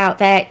out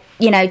there.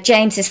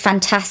 James is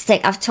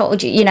fantastic. I've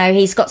told you,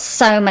 he's got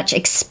so much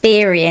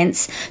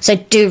experience. So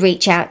do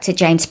reach out to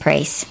James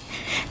Preece.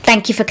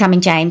 Thank you for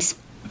coming, James.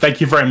 Thank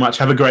you very much.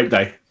 Have a great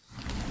day.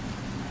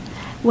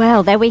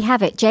 Well, there we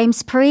have it.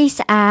 James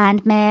Preece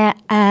and Mayor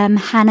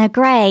Hannah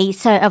Gray.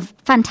 So a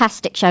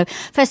fantastic show.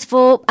 First of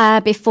all,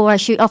 before I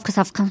shoot off, because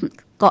I've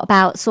got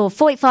about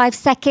 45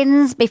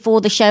 seconds before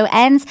the show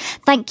ends,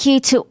 thank you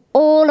to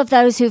all of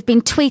those who've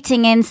been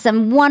tweeting in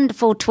some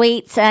wonderful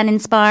tweets and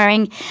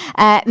inspiring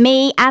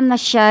me and the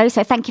show.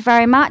 So thank you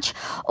very much.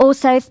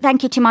 Also,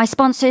 thank you to my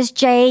sponsors,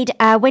 Jade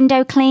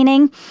Window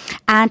Cleaning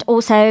and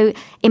also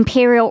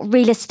Imperial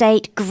Real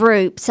Estate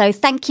Group. So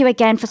thank you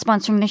again for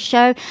sponsoring the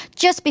show.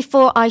 Just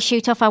before I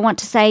shoot off, I want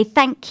to say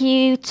thank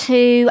you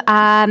to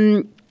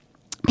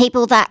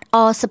people that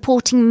are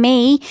supporting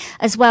me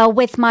as well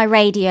with my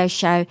radio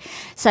show.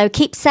 So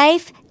keep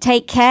safe,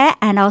 take care,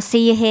 and I'll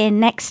see you here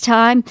next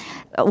time,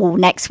 or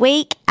next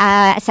week,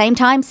 same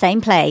time,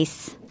 same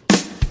place.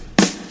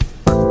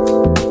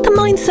 The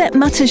Mindset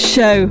Matters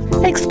Show,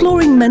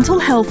 exploring mental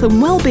health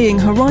and wellbeing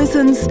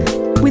horizons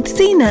with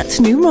Zeenat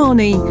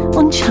Noorani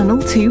on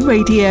Channel 2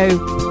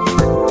 Radio.